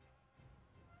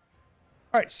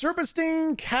 All right,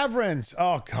 Serpentine Caverns.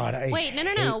 Oh God, Wait,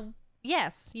 no.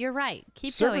 Yes, you're right.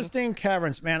 Keep going. Serpentine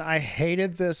Caverns, man, I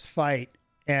hated this fight,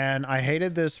 and I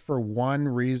hated this for one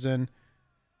reason,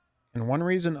 and one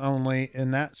reason only,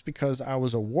 and that's because I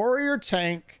was a warrior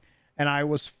tank, and I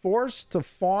was forced to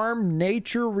farm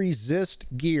nature resist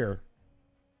gear.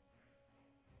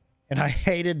 and I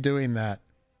hated doing that.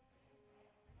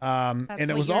 And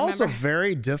it was also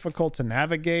very difficult to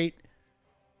navigate.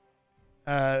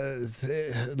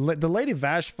 The Lady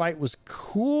Vash fight was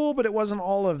cool, but it wasn't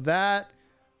all of that.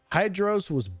 Hydros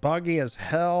was buggy as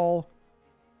hell.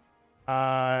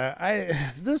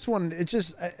 This one,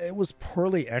 it was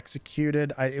poorly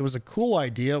executed. It was a cool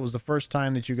idea. It was the first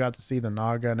time that you got to see the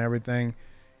Naga and everything.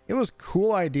 It was a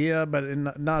cool idea, but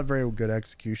not very good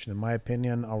execution in my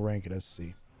opinion. I'll rank it as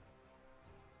C.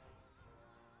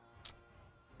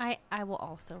 I will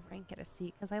also rank it a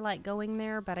C because I like going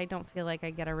there, but I don't feel like I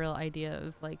get a real idea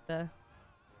of like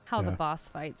how the boss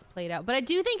fights played out. But I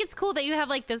do think it's cool that you have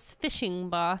like this fishing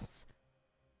boss.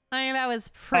 I mean, that was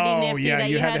pretty nifty that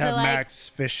you had to have like max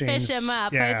fishing. Fish him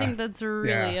up. Yeah. I think that's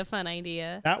really a fun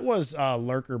idea. That was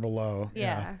Lurker Below.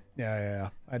 Yeah. Yeah.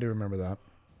 I do remember that.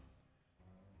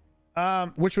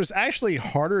 Which was actually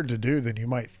harder to do than you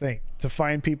might think, to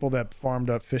find people that farmed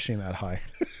up fishing that high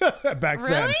back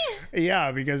then.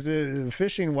 Yeah, because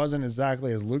fishing wasn't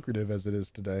exactly as lucrative as it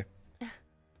is today.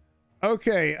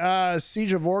 Okay,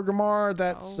 Siege of Orgrimmar,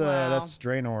 that's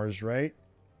Draenor's, right?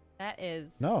 That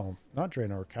is... No, not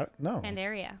Draenor. No.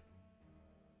 Pandaria.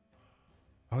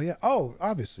 Oh, yeah. Oh,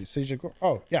 obviously. Siege of...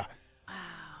 Oh, yeah. Wow.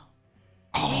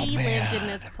 Oh, we lived in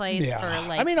this place for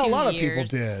like I mean, 2 a lot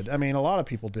years. of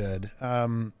people did.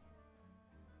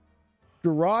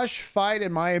 Garage fight,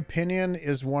 in my opinion,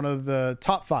 is one of the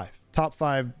top five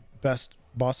best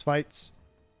boss fights.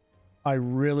 I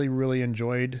really, really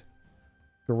enjoyed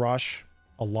Garage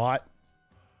a lot.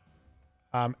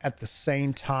 At the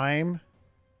same time,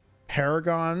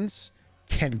 Paragons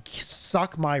can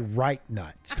suck my right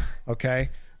nut. Okay?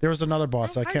 There was another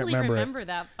boss. I can't remember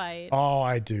that fight. Oh,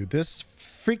 I do. This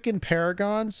freaking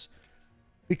Paragons,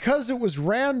 because it was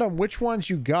random which ones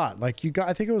you got. Like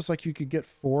I think it was like you could get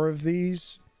 4 of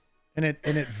these, and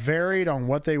it varied on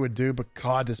what they would do. But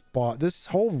God, this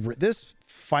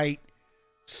fight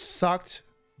sucked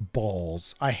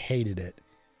balls. I hated it.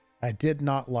 I did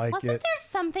not like it. Wasn't there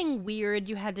something weird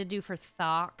you had to do for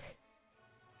Thok?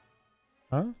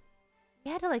 Huh?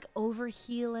 You had to like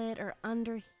overheal it or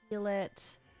underheal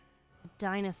it.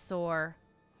 Dinosaur.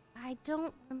 I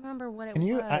don't remember what it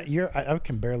was. I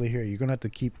can barely hear you. You're gonna have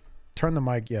to turn the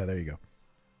mic. Yeah, there you go.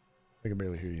 I can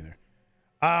barely hear you there.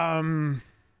 I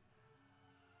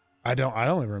don't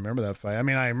even remember that fight. I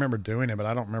mean, I remember doing it, but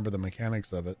I don't remember the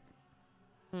mechanics of it.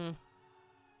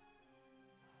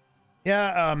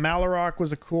 Yeah, Malarok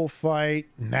was a cool fight.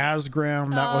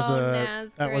 Nazgrim,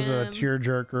 that was a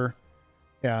tearjerker.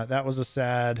 Yeah, that was a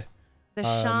sad. The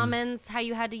shamans, how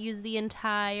you had to use the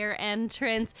entire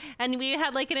entrance, and we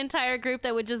had like an entire group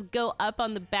that would just go up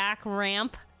on the back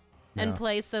ramp and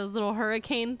place those little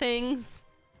hurricane things.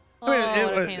 What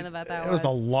a pain in the butt that was. It was a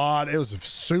lot. It was a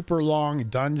super long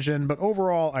dungeon, but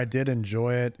overall, I did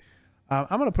enjoy it. I'm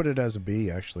gonna put it as a B.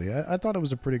 Actually, I thought it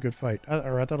was a pretty good fight,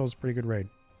 I thought it was a pretty good raid.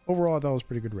 Overall, I thought it was a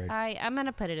pretty good raid. I'm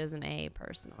gonna put it as an A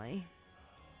personally.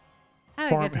 I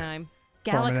had a good time.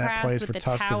 Galacrass with the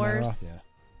towers.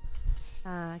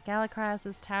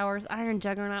 Galacrass's towers. Iron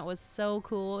Juggernaut was so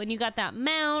cool. And you got that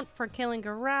mount for killing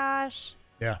Garage.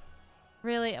 Yeah.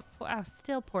 Really?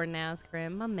 Still poor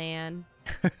Nazgrim. My man.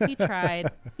 He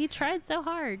tried. He tried so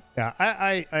hard. Yeah,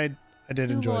 I did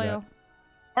enjoy that.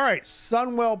 All right,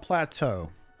 Sunwell Plateau.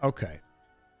 Okay.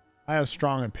 I have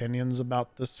strong opinions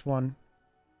about this one.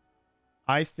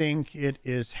 I think it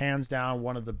is hands down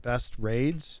one of the best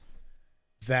raids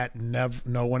that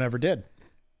no one ever did.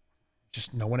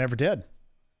 Just no one ever did.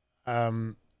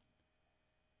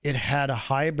 It had a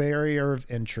high barrier of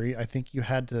entry. I think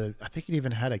it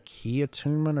even had a key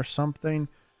attunement or something,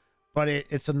 but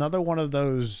it's another one of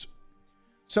those.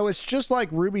 So it's just like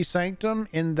Ruby Sanctum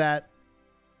in that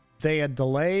they had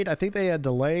delayed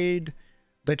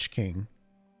Lich King.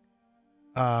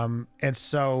 And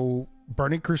so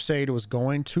Burning Crusade was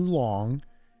going too long.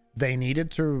 They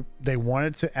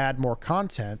wanted to add more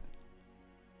content.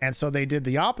 And so they did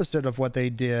the opposite of what they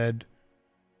did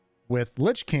with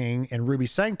Lich King and Ruby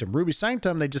Sanctum. Ruby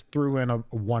Sanctum, they just threw in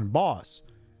one boss.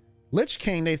 Lich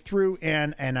King, they threw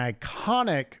in an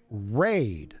iconic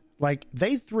raid. Like,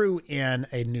 they threw in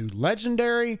a new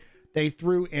legendary. They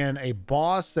threw in a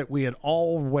boss that we had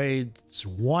always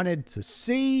wanted to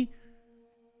see.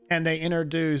 And they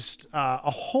introduced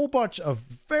a whole bunch of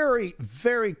very,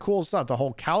 very cool stuff. The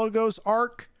whole Caligos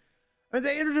arc. And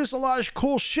they introduced a lot of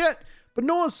cool shit. But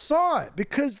no one saw it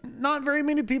because not very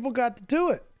many people got to do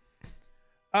it.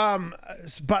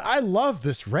 But I love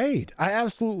this raid. I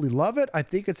absolutely love it. I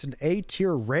think it's an A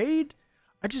tier raid.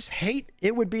 I just hate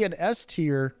it would be an S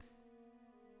tier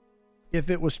if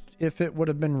it would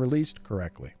have been released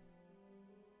correctly.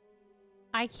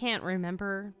 I can't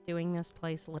remember doing this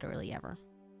place literally ever.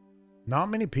 Not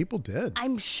many people did.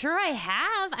 I'm sure I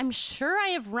have. I'm sure I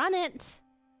have run it.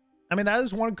 I mean, that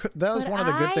was one of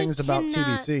the good things about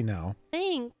TBC now.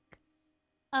 Think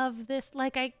of this,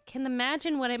 like, I can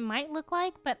imagine what it might look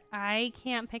like, but I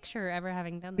can't picture ever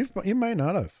having done this. You might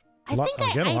not have. A lot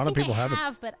of people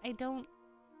have, but I don't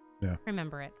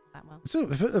remember it that well. So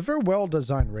a very well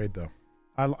designed raid, though.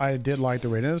 I did like the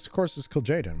raid, and of course it's killed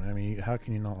Jaden. I mean, how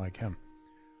can you not like him?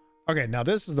 Okay, now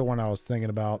this is the one I was thinking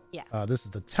about. Yes. This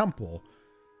is the temple.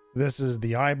 This is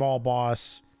the eyeball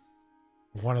boss.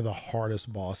 One of the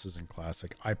hardest bosses in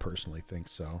Classic. I personally think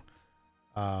so.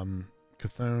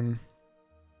 Cthulhu.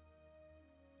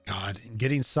 God,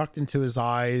 getting sucked into his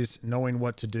eyes, knowing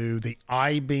what to do. The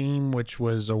eye beam, which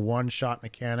was a one-shot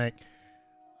mechanic.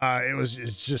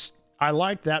 It's just, I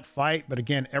liked that fight, but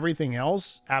again, everything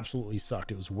else absolutely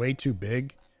sucked. It was way too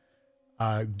big.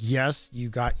 Yes, you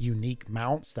got unique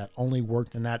mounts that only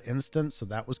worked in that instance, so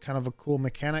that was kind of a cool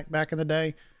mechanic back in the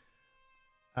day.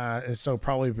 And so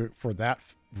probably for that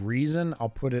reason, I'll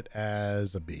put it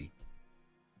as a B.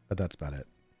 But that's about it.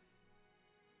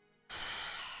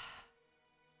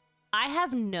 I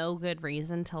have no good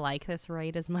reason to like this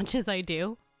raid as much as I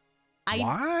do.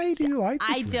 Why do you like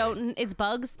this raid? Don't. It's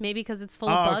bugs, maybe because it's full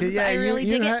of bugs. Okay, yeah, I really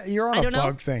dig it. You're on a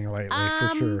bug thing lately,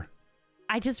 for sure.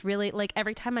 I just really, like,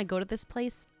 every time I go to this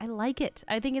place, I like it.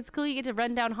 I think it's cool. You get to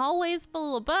run down hallways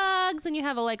full of bugs, and you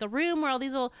have a room where all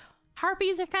these little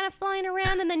harpies are kind of flying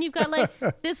around, and then you've got like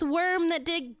this worm that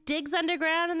digs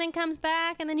underground and then comes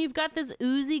back, and then you've got this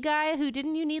oozy guy who,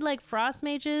 didn't you need like frost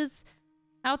mages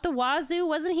out the wazoo?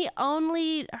 Wasn't he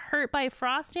only hurt by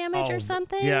frost damage or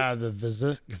something? Yeah,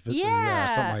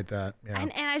 yeah, something like that. Yeah.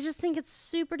 And I just think it's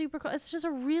super duper cool. It's just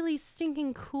a really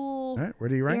stinking cool All right, where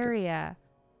do you rank area.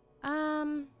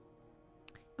 I'm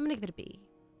gonna give it a B.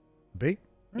 B?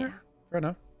 Yeah. Right, fair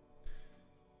enough.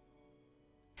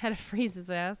 Had to freeze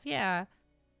his ass. Yeah.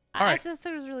 All right. I just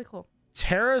thought it was really cool.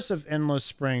 Terrace of Endless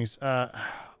Springs.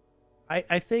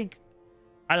 I think,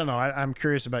 I don't know. I'm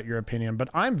curious about your opinion, but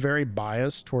I'm very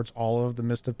biased towards all of the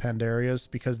Mist of Pandarias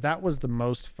because that was the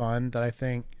most fun that I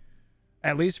think,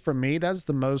 at least for me, that's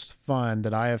the most fun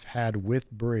that I have had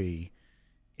with Bree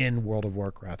in World of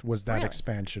Warcraft was that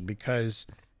expansion because,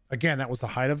 again, that was the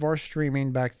height of our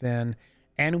streaming back then.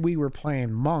 And we were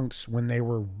playing monks when they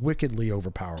were wickedly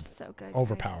overpowered. So good.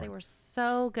 Overpowered. Guys. They were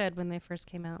so good when they first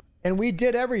came out. And we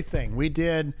did everything. We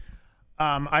did,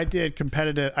 I did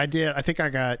competitive. I think I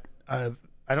got,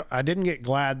 I didn't get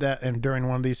Glad and during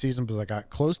one of these seasons, but I got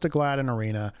close to Glad in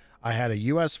Arena. I had a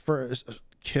US first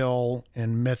kill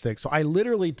in Mythic. So I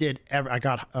literally did, I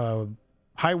got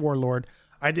High Warlord.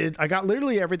 I got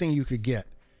literally everything you could get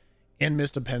in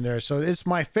Mist of Pandaria. So it's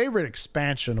my favorite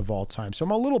expansion of all time. So I'm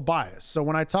a little biased. So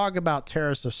when I talk about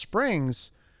Terrace of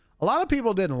Springs, a lot of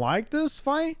people didn't like this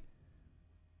fight.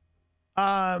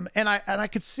 And I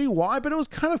could see why, but it was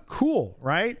kind of cool,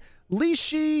 right?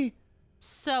 Lishi.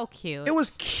 So cute. It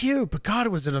was cute, but God,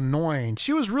 was it annoying.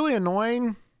 She was really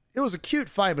annoying. It was a cute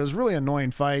fight, but it was a really annoying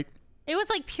fight. It was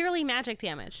like purely magic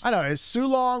damage. I know.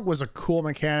 Sulong was a cool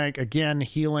mechanic. Again,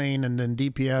 healing and then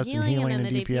DPS and healing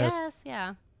and DPS.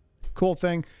 Yeah. Cool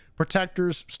thing.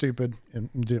 Protectors, stupid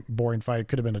and boring fight. It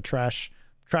could have been a trash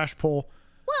pull.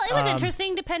 Well, it was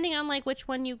interesting depending on like which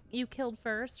one you killed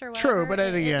first or whatever. True, but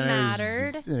again, it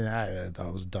mattered. I thought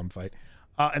it was a dumb fight.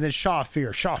 And then Shaw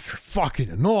Fear. Shaw Fear fucking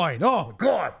annoying. Oh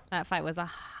God. That fight was a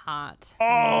hot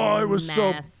it was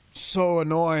so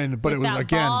annoying. But with it was that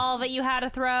again ball that you had to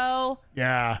throw.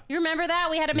 Yeah. You remember that?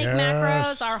 We had to make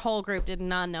macros. Our whole group did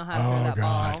not know how to throw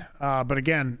that ball. But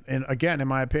again, in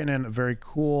my opinion, a very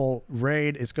cool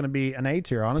raid. It's going to be an A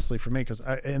tier, honestly, for me, because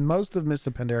and most of Mist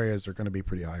of Pandarias are going to be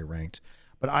pretty high ranked.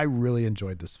 But I really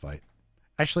enjoyed this fight.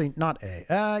 Actually, not A.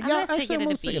 I'm going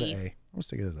to stick it as A. We'll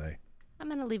stick it as A. I'm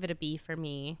going to leave it a B for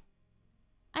me.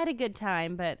 I had a good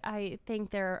time, but I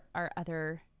think there are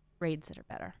other raids that are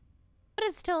better. But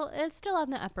it's still on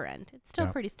the upper end. It's still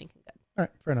pretty stinking good. All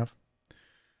right, fair enough.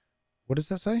 What does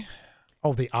that say?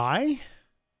 Oh, the eye?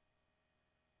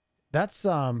 That's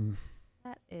Kel'Thas.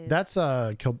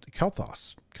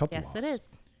 Yes, it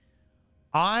is.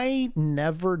 I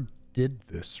never did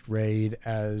this raid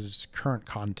as current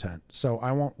content, so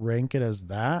I won't rank it as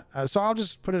that. So I'll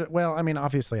just put it, well, I mean,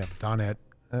 obviously I've done it.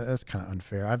 That's kind of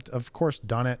unfair. I've of course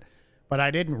done it, but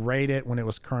I didn't rate it when it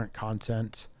was current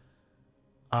content.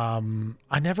 I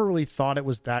never really thought it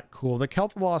was that cool. The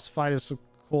Kel'Thas fight is so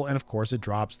cool, and of course it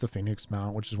drops the Phoenix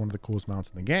mount, which is one of the coolest mounts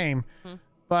in the game.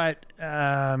 But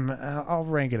I'll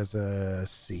rank it as a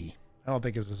C. I don't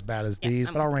think it's as bad as these,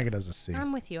 but I'll rank it as a C.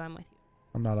 I'm with you. I'm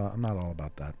not all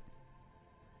about that.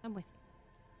 I'm with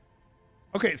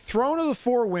Okay, Throne of the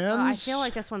Four Winds. I feel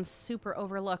like this one's super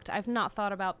overlooked. I've not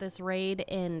thought about this raid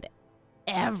in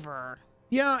ever.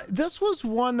 Yeah, this was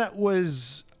one that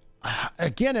was,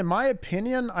 again, in my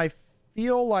opinion, I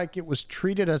feel like it was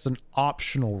treated as an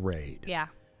optional raid. Yeah.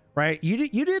 Right?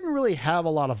 You didn't really have a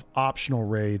lot of optional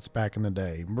raids back in the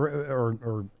day,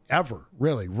 or ever,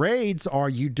 really. Raids are,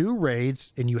 you do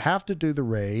raids, and you have to do the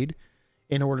raid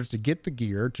in order to get the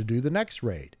gear to do the next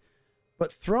raid.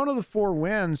 But Throne of the Four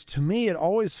Winds, to me, it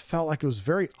always felt like it was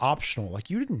very optional. Like,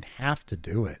 you didn't have to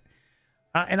do it.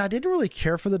 And I didn't really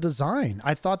care for the design.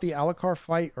 I thought the Alucard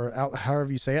fight, or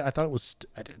however you say it, I thought it was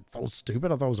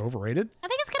stupid. I thought it was overrated. I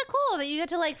think it's kind of cool that you get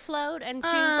to like float and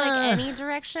choose like any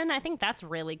direction. I think that's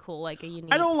really cool. Like a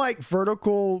unique. I don't like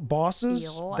vertical bosses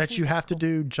feel. that you have to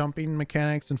do jumping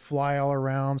mechanics and fly all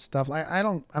around stuff. I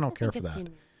don't care for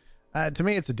that. To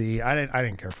me, it's a D. I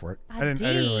didn't care for it. I didn't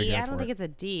really care I don't think it's a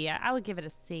D. I would give it a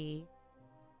C.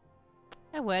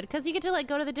 I would, because you get to like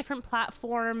go to the different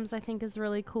platforms. I think is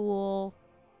really cool.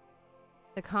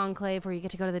 The Conclave, where you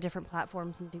get to go to the different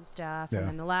platforms and do stuff, and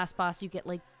then the last boss, you get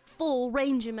like full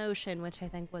range of motion, which I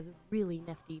think was really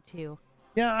nifty too.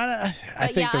 Yeah, I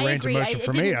think the range of motion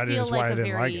for me, I didn't why I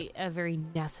didn't like it. A very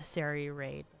necessary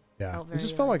raid. Yeah, it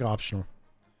just felt like optional.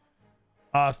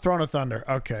 Throne of Thunder.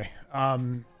 Okay.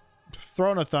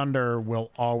 Throne of Thunder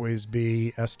will always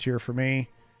be S tier for me.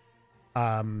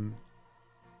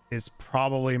 It's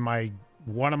probably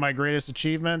one of my greatest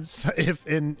achievements if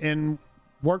in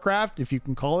Warcraft, if you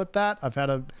can call it that. I've had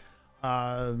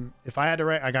if I had to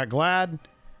rate, I got Glad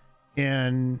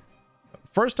in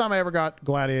first time I ever got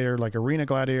Gladiator, like Arena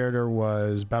Gladiator,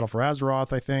 was Battle for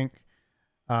Azeroth, I think.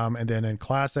 And then in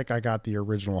Classic, I got the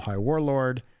original High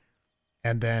Warlord.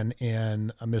 And then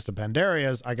in Mist of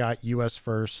Pandaria's, I got US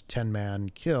first 10-man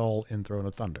kill in Throne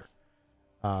of Thunder,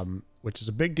 which is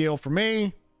a big deal for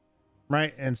me,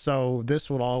 right? And so this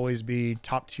will always be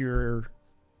top tier.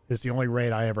 It's the only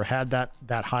raid I ever had that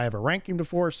high of a ranking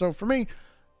before. So for me,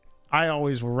 I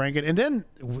always will rank it. And then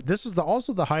this was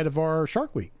also the height of our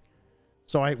Shark Week.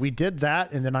 So we did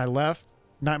that, and then I left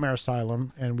Nightmare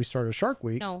Asylum, and we started Shark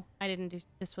Week. No, I didn't do.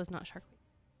 This was not Shark Week.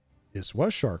 This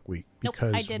was Shark Week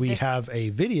because nope, we have a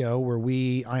video where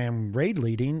I am raid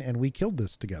leading, and we killed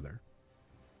this together.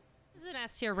 This is an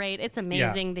S tier raid. It's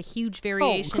amazing. Yeah. The huge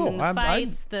variation cool. in the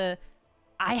fights.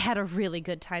 I had a really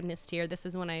good time this tier. This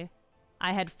is when I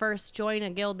had first joined a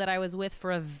guild that I was with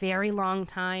for a very long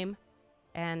time,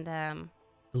 and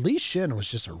Li Shin was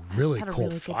just a really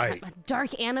cool fight.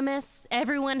 Dark Animus.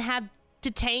 Everyone had to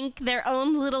tank their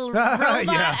own little robot.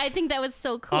 Yeah. I think that was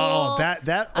so cool. Oh,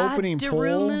 that opening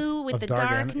Darumu with the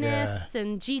darkness,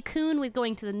 and Ji-Kun with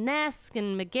going to the Nesk,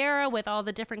 and Megara with all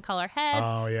the different color heads.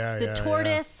 Oh yeah, the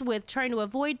tortoise with trying to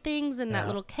avoid things in that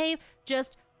little cave.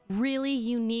 Just really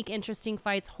unique, interesting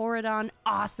fights. Horadon,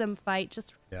 awesome fight.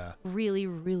 Just really,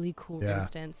 really cool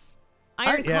instance.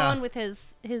 Iron Khan with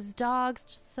his dogs,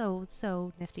 just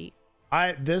so nifty.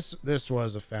 This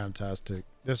was a fantastic.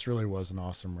 This really was an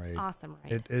awesome raid. Awesome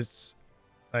raid. It's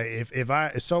like if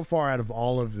I so far out of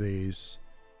all of these,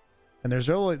 and there's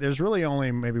really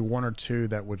only maybe one or two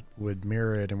that would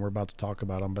mirror it, and we're about to talk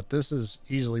about them. But this is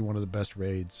easily one of the best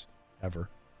raids ever,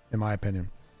 in my opinion.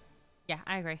 Yeah,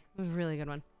 I agree. It was a really good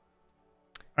one.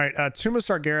 All right, Tomb of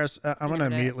Sargeras. I'm gonna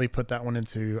immediately put that one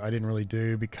into I didn't really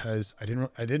do because I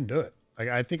didn't do it. Like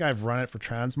I think I've run it for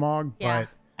Transmog, but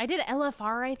I did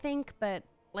LFR, I think, but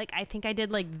like I think I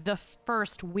did like the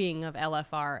first wing of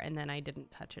LFR, and then I didn't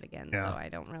touch it again. So I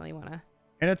don't really want to.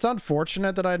 And it's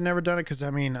unfortunate that I'd never done it because I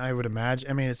mean I would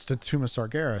imagine it's the Tomb of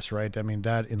Sargeras, right? I mean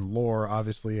that in lore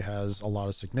obviously has a lot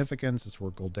of significance. It's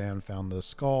where Gul'dan found the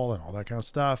skull and all that kind of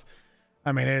stuff.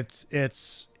 I mean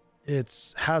it's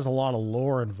has a lot of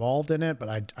lore involved in it, but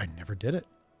I never did it.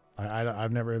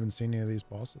 I've never even seen any of these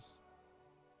bosses.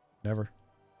 Never.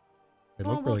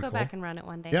 We'll go back and run it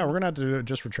one day. Yeah, we're gonna have to do it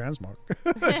just for Transmog,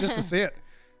 just to see it.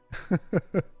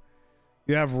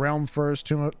 You have Realm first,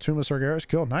 Tomb of Sargeras.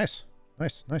 Cool, nice.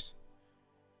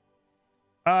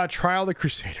 Trial of the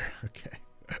Crusader. Okay.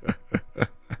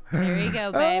 There you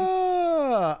go, babe.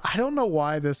 I don't know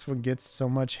why this one gets so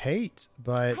much hate,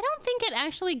 but I don't think it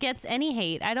actually gets any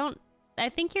hate. I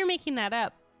think you're making that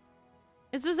up.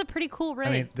 This is a pretty cool raid.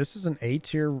 I mean, this is an A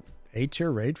tier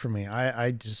raid for me.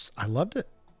 I loved it.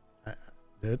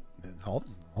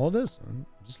 Hold this.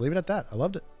 Just leave it at that. I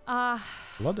loved it.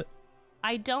 Loved it.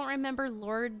 I don't remember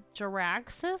Lord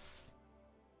Jaraxxus.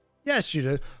 Yes, you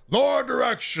did. Lord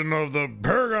Direction of the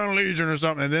Paragon Legion or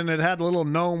something. And then it had a little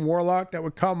gnome warlock that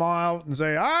would come out and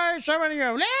say, "I summon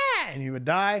you," and he would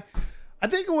die. I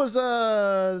think it was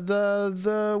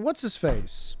the what's his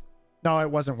face? No,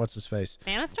 it wasn't. What's his face?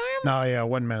 Manastorm? No, yeah, it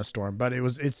wasn't Manastorm, but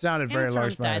it sounded very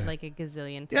large. Died like a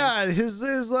gazillion times. Yeah,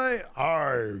 his like,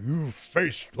 you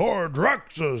face Lord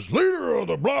Draxus, leader of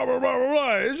the blah blah blah blah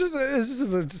blah. It's just this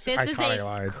is a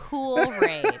lines. cool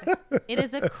raid. It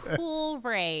is a cool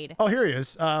raid. Oh, here he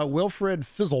is, Wilfred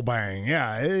Fizzlebang.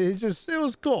 Yeah, it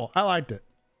was cool. I liked it.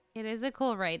 It is a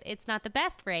cool raid. It's not the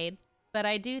best raid, but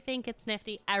I do think it's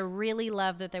nifty. I really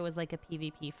love that there was like a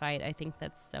PvP fight. I think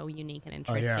that's so unique and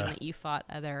interesting that you fought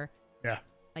other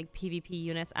like PvP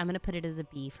units. I'm going to put it as a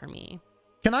B for me.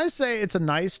 Can I say it's a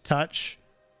nice touch?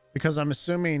 Because I'm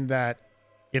assuming that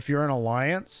if you're an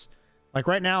alliance, like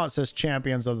right now it says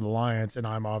Champions of the Alliance and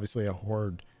I'm obviously a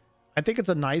Horde. I think it's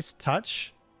a nice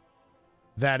touch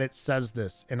that it says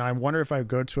this. And I wonder if I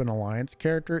go to an alliance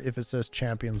character if it says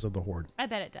Champions of the Horde. I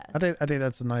bet it does. I think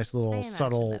that's a nice little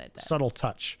subtle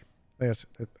touch. I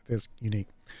think it's unique.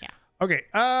 Yeah. Okay.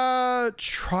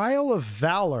 Trial of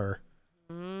Valor.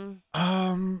 Which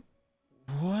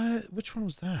one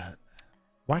was that?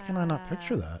 Why can I not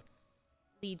picture that?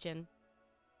 Legion.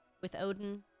 With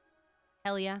Odin.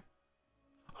 Helia.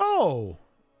 Oh.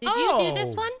 Did you do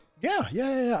this one?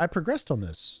 Yeah. I progressed on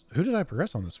this. Who did I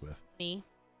progress on this with? Me.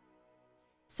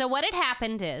 So what had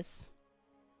happened is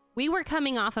we were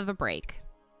coming off of a break.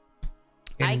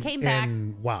 I came back.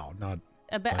 WoW, not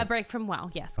a break from WoW.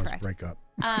 Yes, correct. Break up.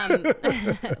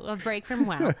 A break from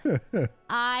WoW.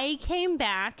 I came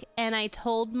back and I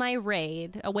told my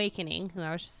raid, Awakening, who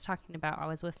I was just talking about, I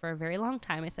was with for a very long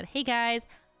time. I said, hey guys,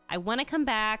 I want to come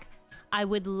back. I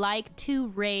would like to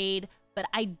raid, but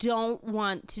I don't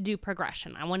want to do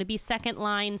progression. I want to be second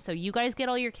line, so you guys get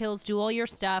all your kills, do all your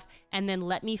stuff, and then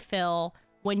let me fill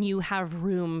when you have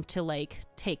room to, like,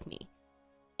 take me.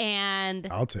 And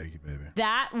I'll take you, baby.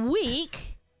 That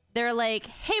week, they're like,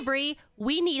 hey, Bree,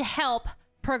 we need help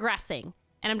progressing.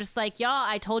 And I'm just like, y'all,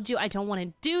 I told you I don't want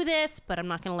to do this, but I'm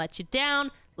not going to let you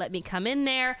down. Let me come in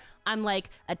there. I'm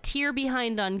like a tier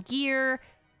behind on gear.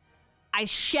 I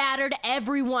shattered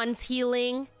everyone's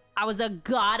healing. I was a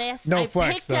goddess. No I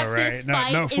flex, picked though, up right? this No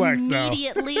fight flex,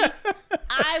 immediately.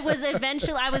 I was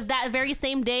that very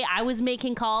same day, I was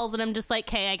making calls, and I'm just like,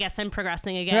 okay, I guess I'm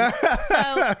progressing again.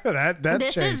 So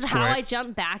this is how I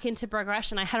jumped back into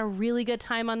progression. I had a really good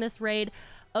time on this raid.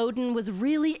 Odin was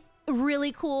really,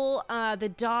 really cool.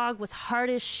 The dog was hard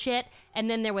as shit. And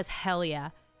then there was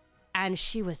Helia, and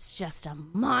she was just a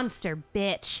monster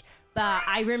bitch.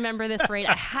 I remember this raid.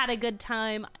 I had a good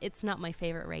time. It's not my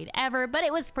favorite raid ever, but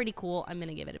it was pretty cool. I'm going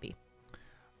to give it a B.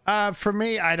 For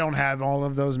me, I don't have all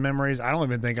of those memories. I don't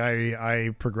even think I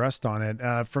progressed on it.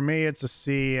 For me, it's a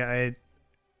C. As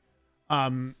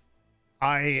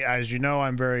you know,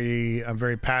 I'm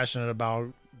very passionate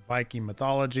about Viking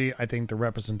mythology. I think the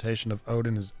representation of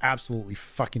Odin is absolutely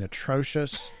fucking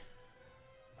atrocious.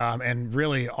 And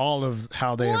really all of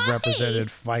how they have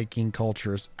represented Viking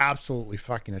culture is absolutely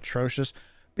fucking atrocious,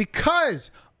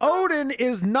 because Odin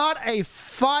is not a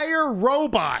fire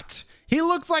robot. He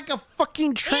looks like a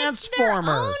fucking transformer.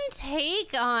 It's their own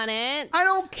take on it. I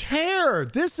don't care.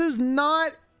 This is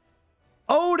not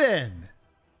Odin.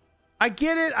 I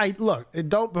get it.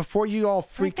 Don't, before you all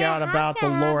freak out about the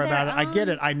lore about it. I get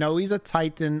it. I know he's a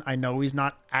Titan. I know he's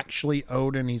not actually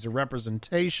Odin. He's a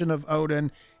representation of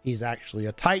Odin. He's actually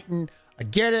a Titan. I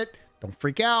get it. Don't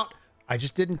freak out. I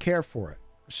just didn't care for it.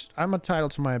 I'm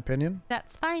entitled to my opinion.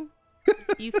 That's fine.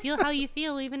 You feel how you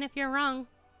feel, even if you're wrong.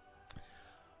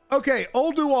 Okay,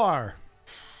 Ulduar.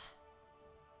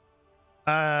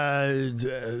 I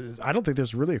don't think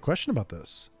there's really a question about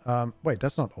this. Wait,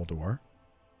 that's not Ulduar.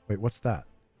 Wait, what's that?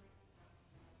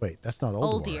 Wait, that's not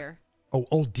Ulduar. Uldir. Oh,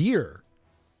 Uldir.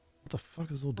 What the fuck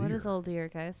is Uldir? What is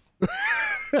Uldir, guys?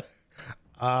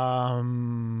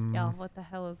 Y'all, what the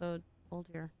hell is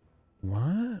Uldir?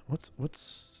 What?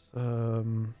 What's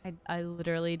I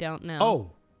literally don't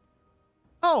know.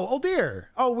 Oh, Uldir.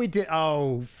 Oh, we did.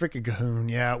 Oh, freaking Cahoon.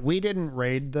 Yeah, we didn't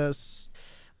raid this.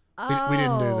 We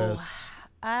didn't do this.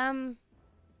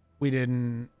 We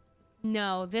didn't.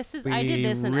 No, this is. I did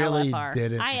this in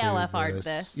LFR. I LFR'd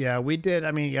this. Yeah, we did.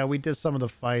 I mean, yeah, we did some of the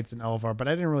fights in LFR, but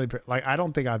I didn't really like. I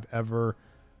don't think I've ever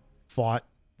fought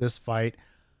this fight.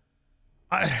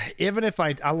 Even if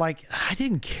I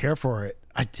didn't care for it.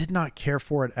 I did not care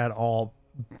for it at all.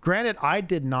 Granted, I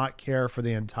did not care for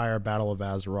the entire Battle of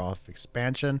Azeroth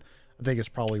expansion. I think it's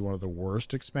probably one of the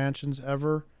worst expansions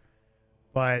ever.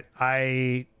 But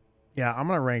I'm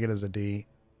gonna rank it as a D.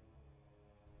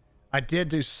 I did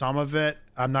do some of it.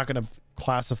 I'm not going to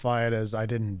classify it as I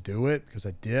didn't do it, because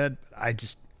I did. I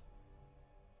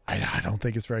don't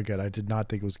think it's very good. I did not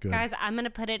think it was good. Guys, I'm going to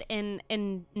put it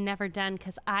in Never Done,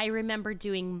 because I remember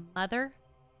doing Mother,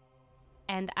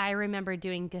 and I remember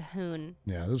doing Gahoon.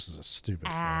 Yeah, this is a stupid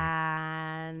fight.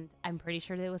 And I'm pretty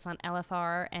sure that it was on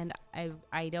LFR, and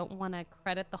I don't want to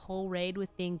credit the whole raid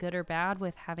with being good or bad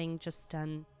with having just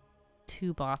done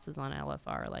 2 bosses on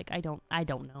LFR. Like, I don't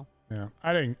know. Yeah,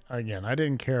 I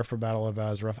didn't care for Battle of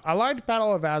Azeroth. I liked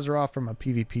Battle of Azeroth from a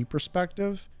PvP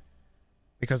perspective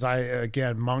because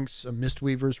monks,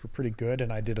 Mistweavers were pretty good,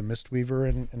 and I did a Mistweaver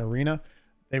in Arena.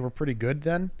 They were pretty good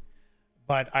then,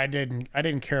 but I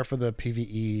didn't care for the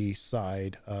PvE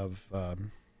side of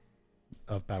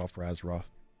Battle for Azeroth.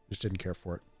 Just didn't care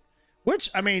for it. Which,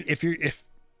 I mean, if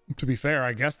to be fair,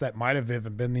 I guess that might have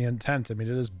even been the intent. I mean,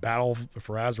 it is Battle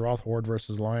for Azeroth, Horde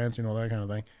versus Alliance, you know, that kind of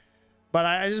thing. But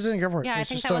I just didn't care for it. Yeah, I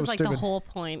think that was like the whole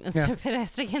point, is to pit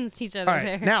us against each other. All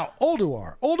right, now,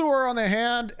 Ulduar. Ulduar on the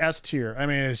hand, S tier. I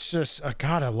mean, it's just,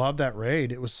 God, I love that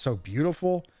raid. It was so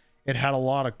beautiful. It had a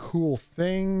lot of cool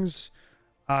things.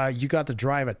 You got to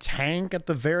drive a tank at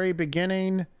the very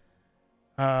beginning.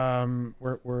 Well,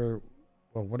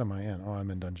 what am I in? Oh, I'm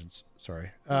in dungeons.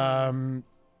 Sorry.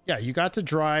 Yeah, you got to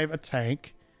drive a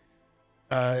tank.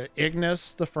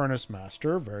 Ignis, the Furnace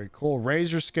Master, very cool.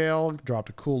 Razor Scale, dropped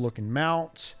a cool looking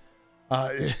mount.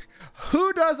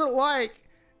 Who doesn't like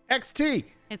XT?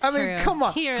 It's I mean, true. come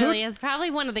on. He really is probably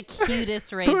one of the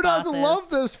cutest raid Who doesn't bosses. love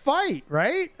this fight,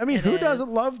 right? I mean, who doesn't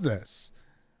love this?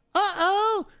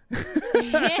 Uh-oh.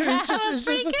 Yeah, it's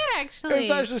pretty good, actually.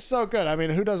 It's actually so good. I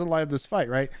mean, who doesn't love this fight,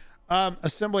 right?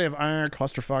 Assembly of Iron,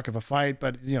 clusterfuck of a fight,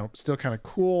 but, you know, still kind of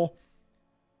cool.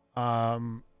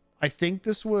 I think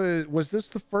this was this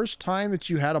the first time that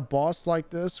you had a boss like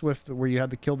this where you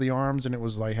had to kill the arms and it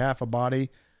was like half a body?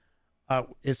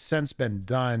 It's since been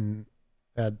done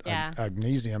at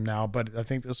Agnesium now, but I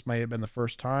think this may have been the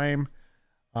first time.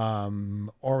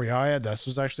 Oriaya, this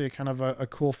was actually a kind of a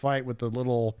cool fight with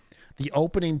the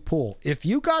opening pull. If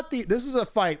you got this is a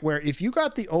fight where if you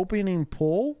got the opening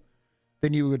pull,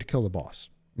 then you would kill the boss.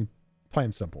 Plain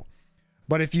and simple.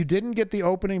 But if you didn't get the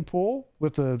opening pull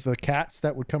with the cats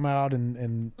that would come out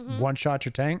and one-shot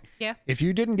your tank, if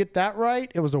you didn't get that right,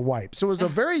 it was a wipe. So it was a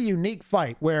very unique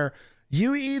fight where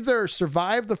you either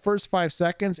survived the first 5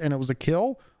 seconds and it was a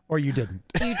kill, or you didn't.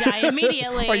 You die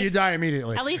immediately. Or you die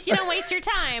immediately. At least you don't waste your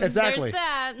time. Exactly. There's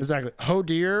that. Exactly.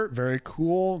 Hodir, very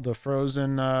cool. The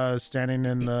frozen standing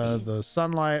in the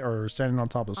sunlight or standing on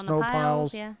top of snow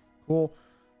piles. Yeah. Cool.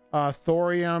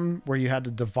 Thorium, where you had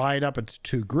to divide up into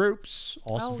 2 groups,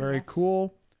 also very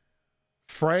cool.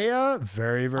 Freya,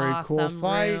 very Awesome cool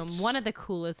fight. room. One of the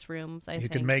coolest rooms, I think. You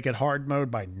can make it hard mode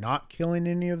by not killing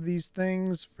any of these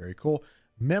things. Very cool.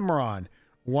 Mimron,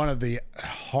 one of the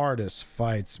hardest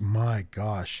fights. My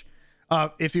gosh.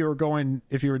 If you were doing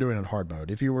it in hard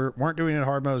mode. If you weren't doing it in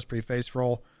hard mode, it's pretty face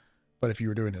roll. But if you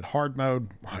were doing it in hard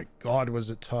mode, my God, was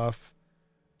it tough.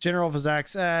 General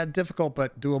Vizak's difficult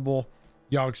but doable.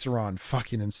 Yogg-Saron,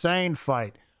 fucking insane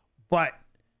fight. But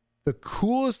the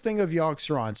coolest thing of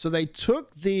Yogg-Saron, so they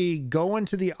took the go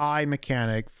into the eye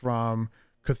mechanic from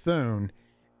Cthulhu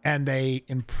and they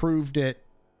improved it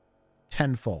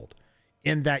tenfold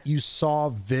in that you saw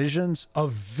visions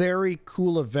of very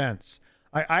cool events.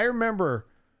 I remember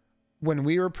when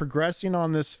we were progressing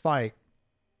on this fight,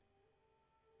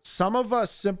 some of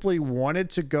us simply wanted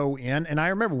to go in, and I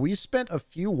remember we spent a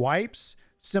few wipes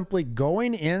simply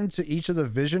going into each of the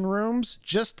vision rooms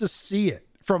just to see it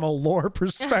from a lore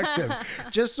perspective,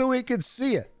 just so we could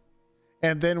see it.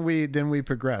 And then we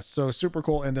progressed. So super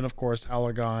cool. And then of course,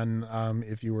 Alagon,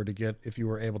 if you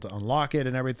were able to unlock it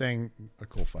and everything, a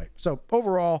cool fight. So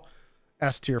overall,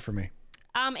 S tier for me.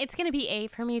 It's going to be A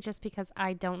for me just because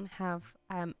I don't have,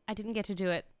 I didn't get to do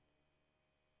it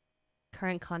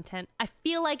current content. I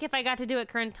feel like if I got to do it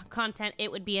current content,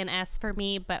 it would be an S for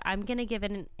me, but I'm going to give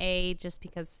it an A just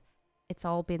because it's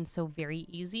all been so very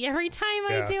easy every time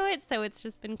I do it. So it's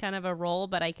just been kind of a roll,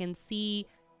 but I can see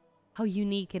how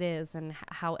unique it is and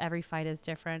how every fight is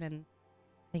different. And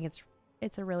I think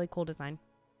it's a really cool design.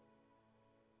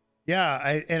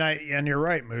 Yeah, and you're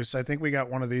right, Moose. I think we got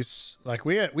one of these. Like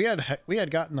we had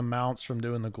gotten the mounts from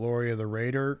doing the Glory of the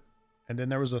Raider, and then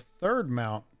there was a third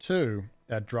mount too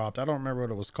that dropped. I don't remember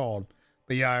what it was called,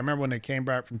 but yeah, I remember when it came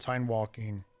back from Time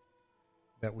Walking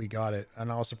that we got it,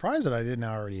 and I was surprised that I didn't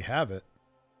already have it.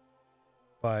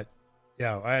 But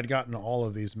yeah, I had gotten all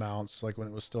of these mounts like when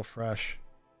it was still fresh.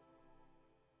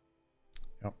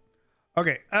 Yep.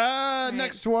 Okay.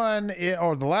 Next one,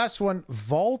 the last one,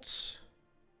 Vault.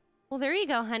 Well, there you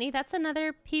go, honey. That's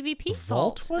another PvP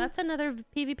Vault. That's another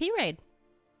PvP raid.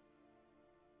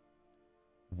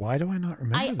 Why do I not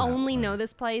remember I that only one? know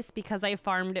this place because I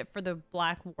farmed it for the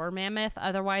Black War Mammoth.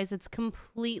 Otherwise, it's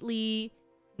completely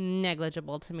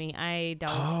negligible to me. I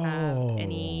don't have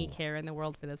any care in the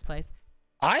world for this place.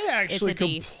 I actually It's a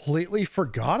D. completely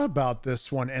forgot about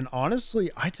this one, and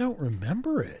honestly, I don't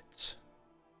remember it.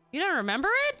 You don't remember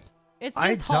it? It's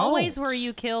I just hallways don't. where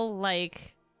you kill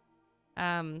like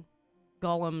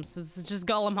golems. It's just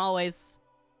golem hallways.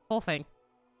 Whole thing.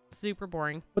 Super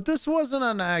boring. But this wasn't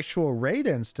an actual raid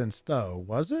instance, though,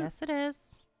 was it? Yes, it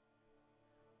is.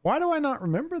 Why do I not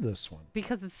remember this one?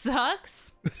 Because it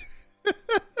sucks.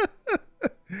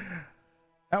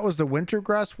 That was the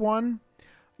Wintergrass one.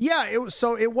 Yeah, it was.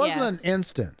 So it wasn't Yes. an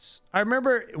instance. I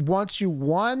remember once you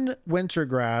won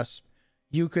Wintergrass,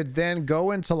 you could then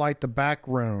go into like the back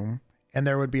room, and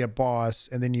there would be a boss,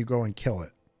 and then you go and kill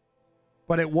it.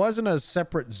 But it wasn't a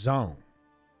separate zone,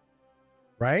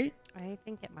 right? I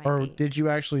think it might Or be. did you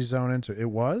actually zone into it? It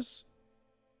was?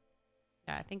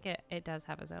 Yeah, I think it does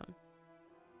have a zone.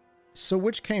 So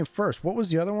which came first? What was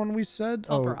the other one we said?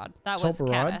 Tolbarad. That was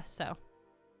Tolbarad? Kata, so.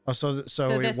 Oh, so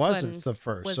So it this wasn't one the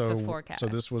first. was so before so Kata.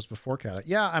 this was before Kata.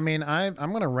 Yeah, I mean, I'm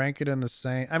gonna rank it in the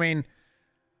same. I mean,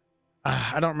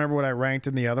 I don't remember what I ranked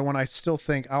in the other one. I still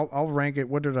think I'll rank it.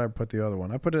 What did I put the other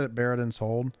one? I put it at Barradin's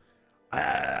Hold.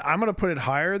 I'm gonna put it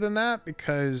higher than that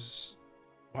because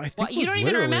I think Well, you it was don't even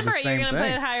literally remember the it. same You're gonna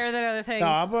thing. put it higher than other things. No,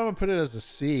 I'm gonna put it as a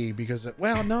C because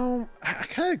well, no, I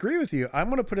kind of agree with you. I'm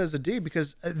gonna put it as a D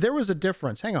because there was a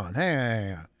difference. Hang on.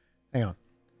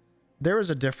 There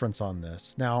was a difference on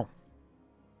this. Now,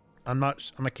 I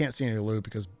can't see any loot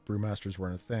because Brewmasters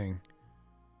weren't a thing.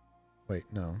 Wait,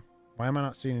 no. Why am I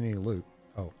not seeing any loot?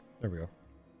 Oh, there we go.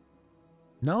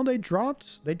 No, they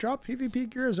dropped PvP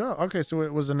gear as well. Okay, so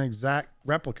it was an exact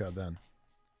replica then.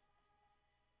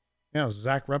 Yeah, it was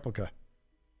exact replica.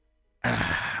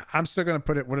 I'm still gonna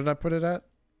put it. What did I put it at?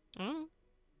 Mm.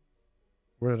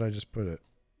 Where did I just put it?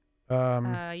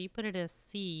 You put it as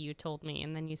C, you told me,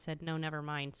 and then you said no, never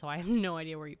mind. So I have no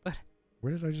idea where you put it.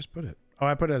 Where did I just put it? Oh,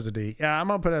 I put it as a D. Yeah, I'm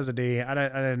gonna put it as a D. I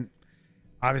didn't.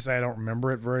 Obviously, I don't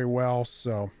remember it very well,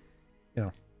 so you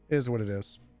know, it is what it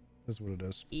is. It is what it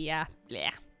is. Yeah.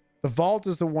 Yeah. The vault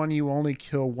is the one you only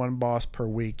kill one boss per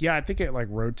week. Yeah, I think it like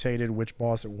rotated which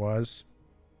boss it was.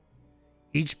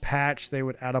 Each patch they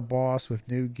would add a boss with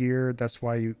new gear. That's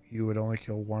why you would only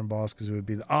kill one boss because it would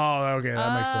be the okay,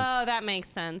 that makes sense. Oh, that makes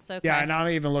sense. Okay. Yeah, and I'm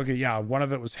even looking. Yeah, one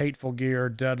of it was hateful gear,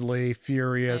 deadly,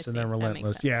 furious, and then see. That makes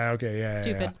relentless. sense. Yeah, okay, yeah.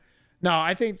 Stupid. Yeah. No,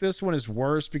 I think this one is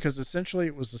worse because essentially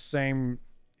it was the same.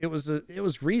 It was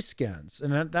reskins,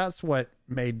 and that's what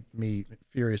made me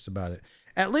furious about it.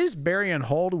 At least Bury and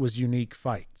Hold was unique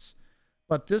fights,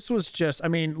 but this was just. I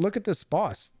mean, look at this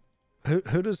boss. Who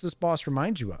does this boss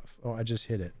remind you of? Oh, I just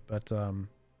hit it, but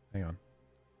hang on.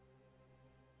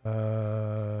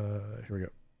 Here we go.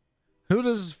 Who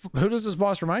does this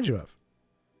boss remind you of?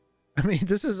 I mean,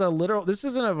 this isn't even a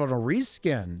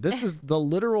reskin. This is the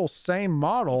literal same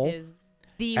model Is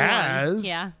the as one.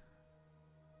 Yeah.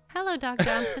 Hello, Doc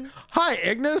Johnson. Hi,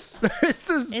 Ignis. It's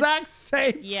the exact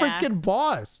same freaking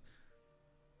boss.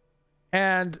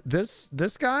 And this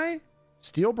guy,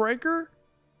 Steelbreaker,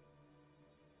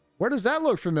 where does that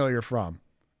look familiar from?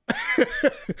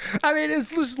 I mean,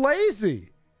 it's just lazy.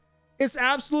 It's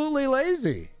absolutely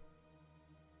lazy.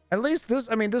 At least this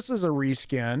is a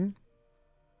reskin.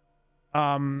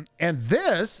 And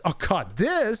this, oh God,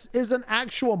 this is an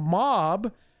actual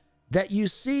mob that you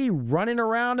see running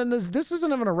around in this. This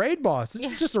isn't even a raid boss. This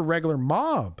is just a regular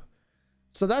mob.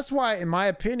 So that's why, in my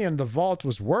opinion, the vault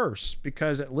was worse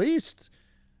because at least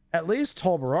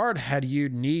Tolbarad had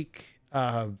unique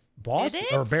boss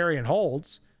or Bury and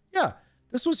Holds. Yeah,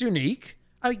 this was unique.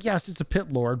 Yes, it's a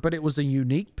pit lord, but it was a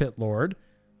unique pit lord.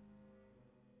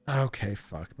 Okay,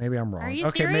 fuck. Maybe I'm wrong. Are you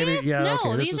okay, serious? maybe No,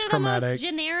 okay. This these is are chromatic. the most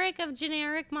generic of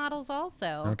generic models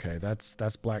also. Okay, that's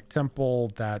Black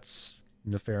Temple. That's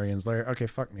Nefarian's Lair. Okay,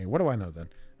 fuck me. What do I know then?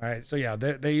 All right, so yeah,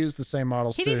 they use the same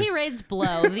models PvP too. raids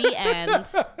blow. The end.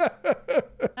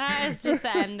 That is just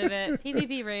the end of it.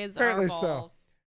 PvP raids Apparently are so. balls.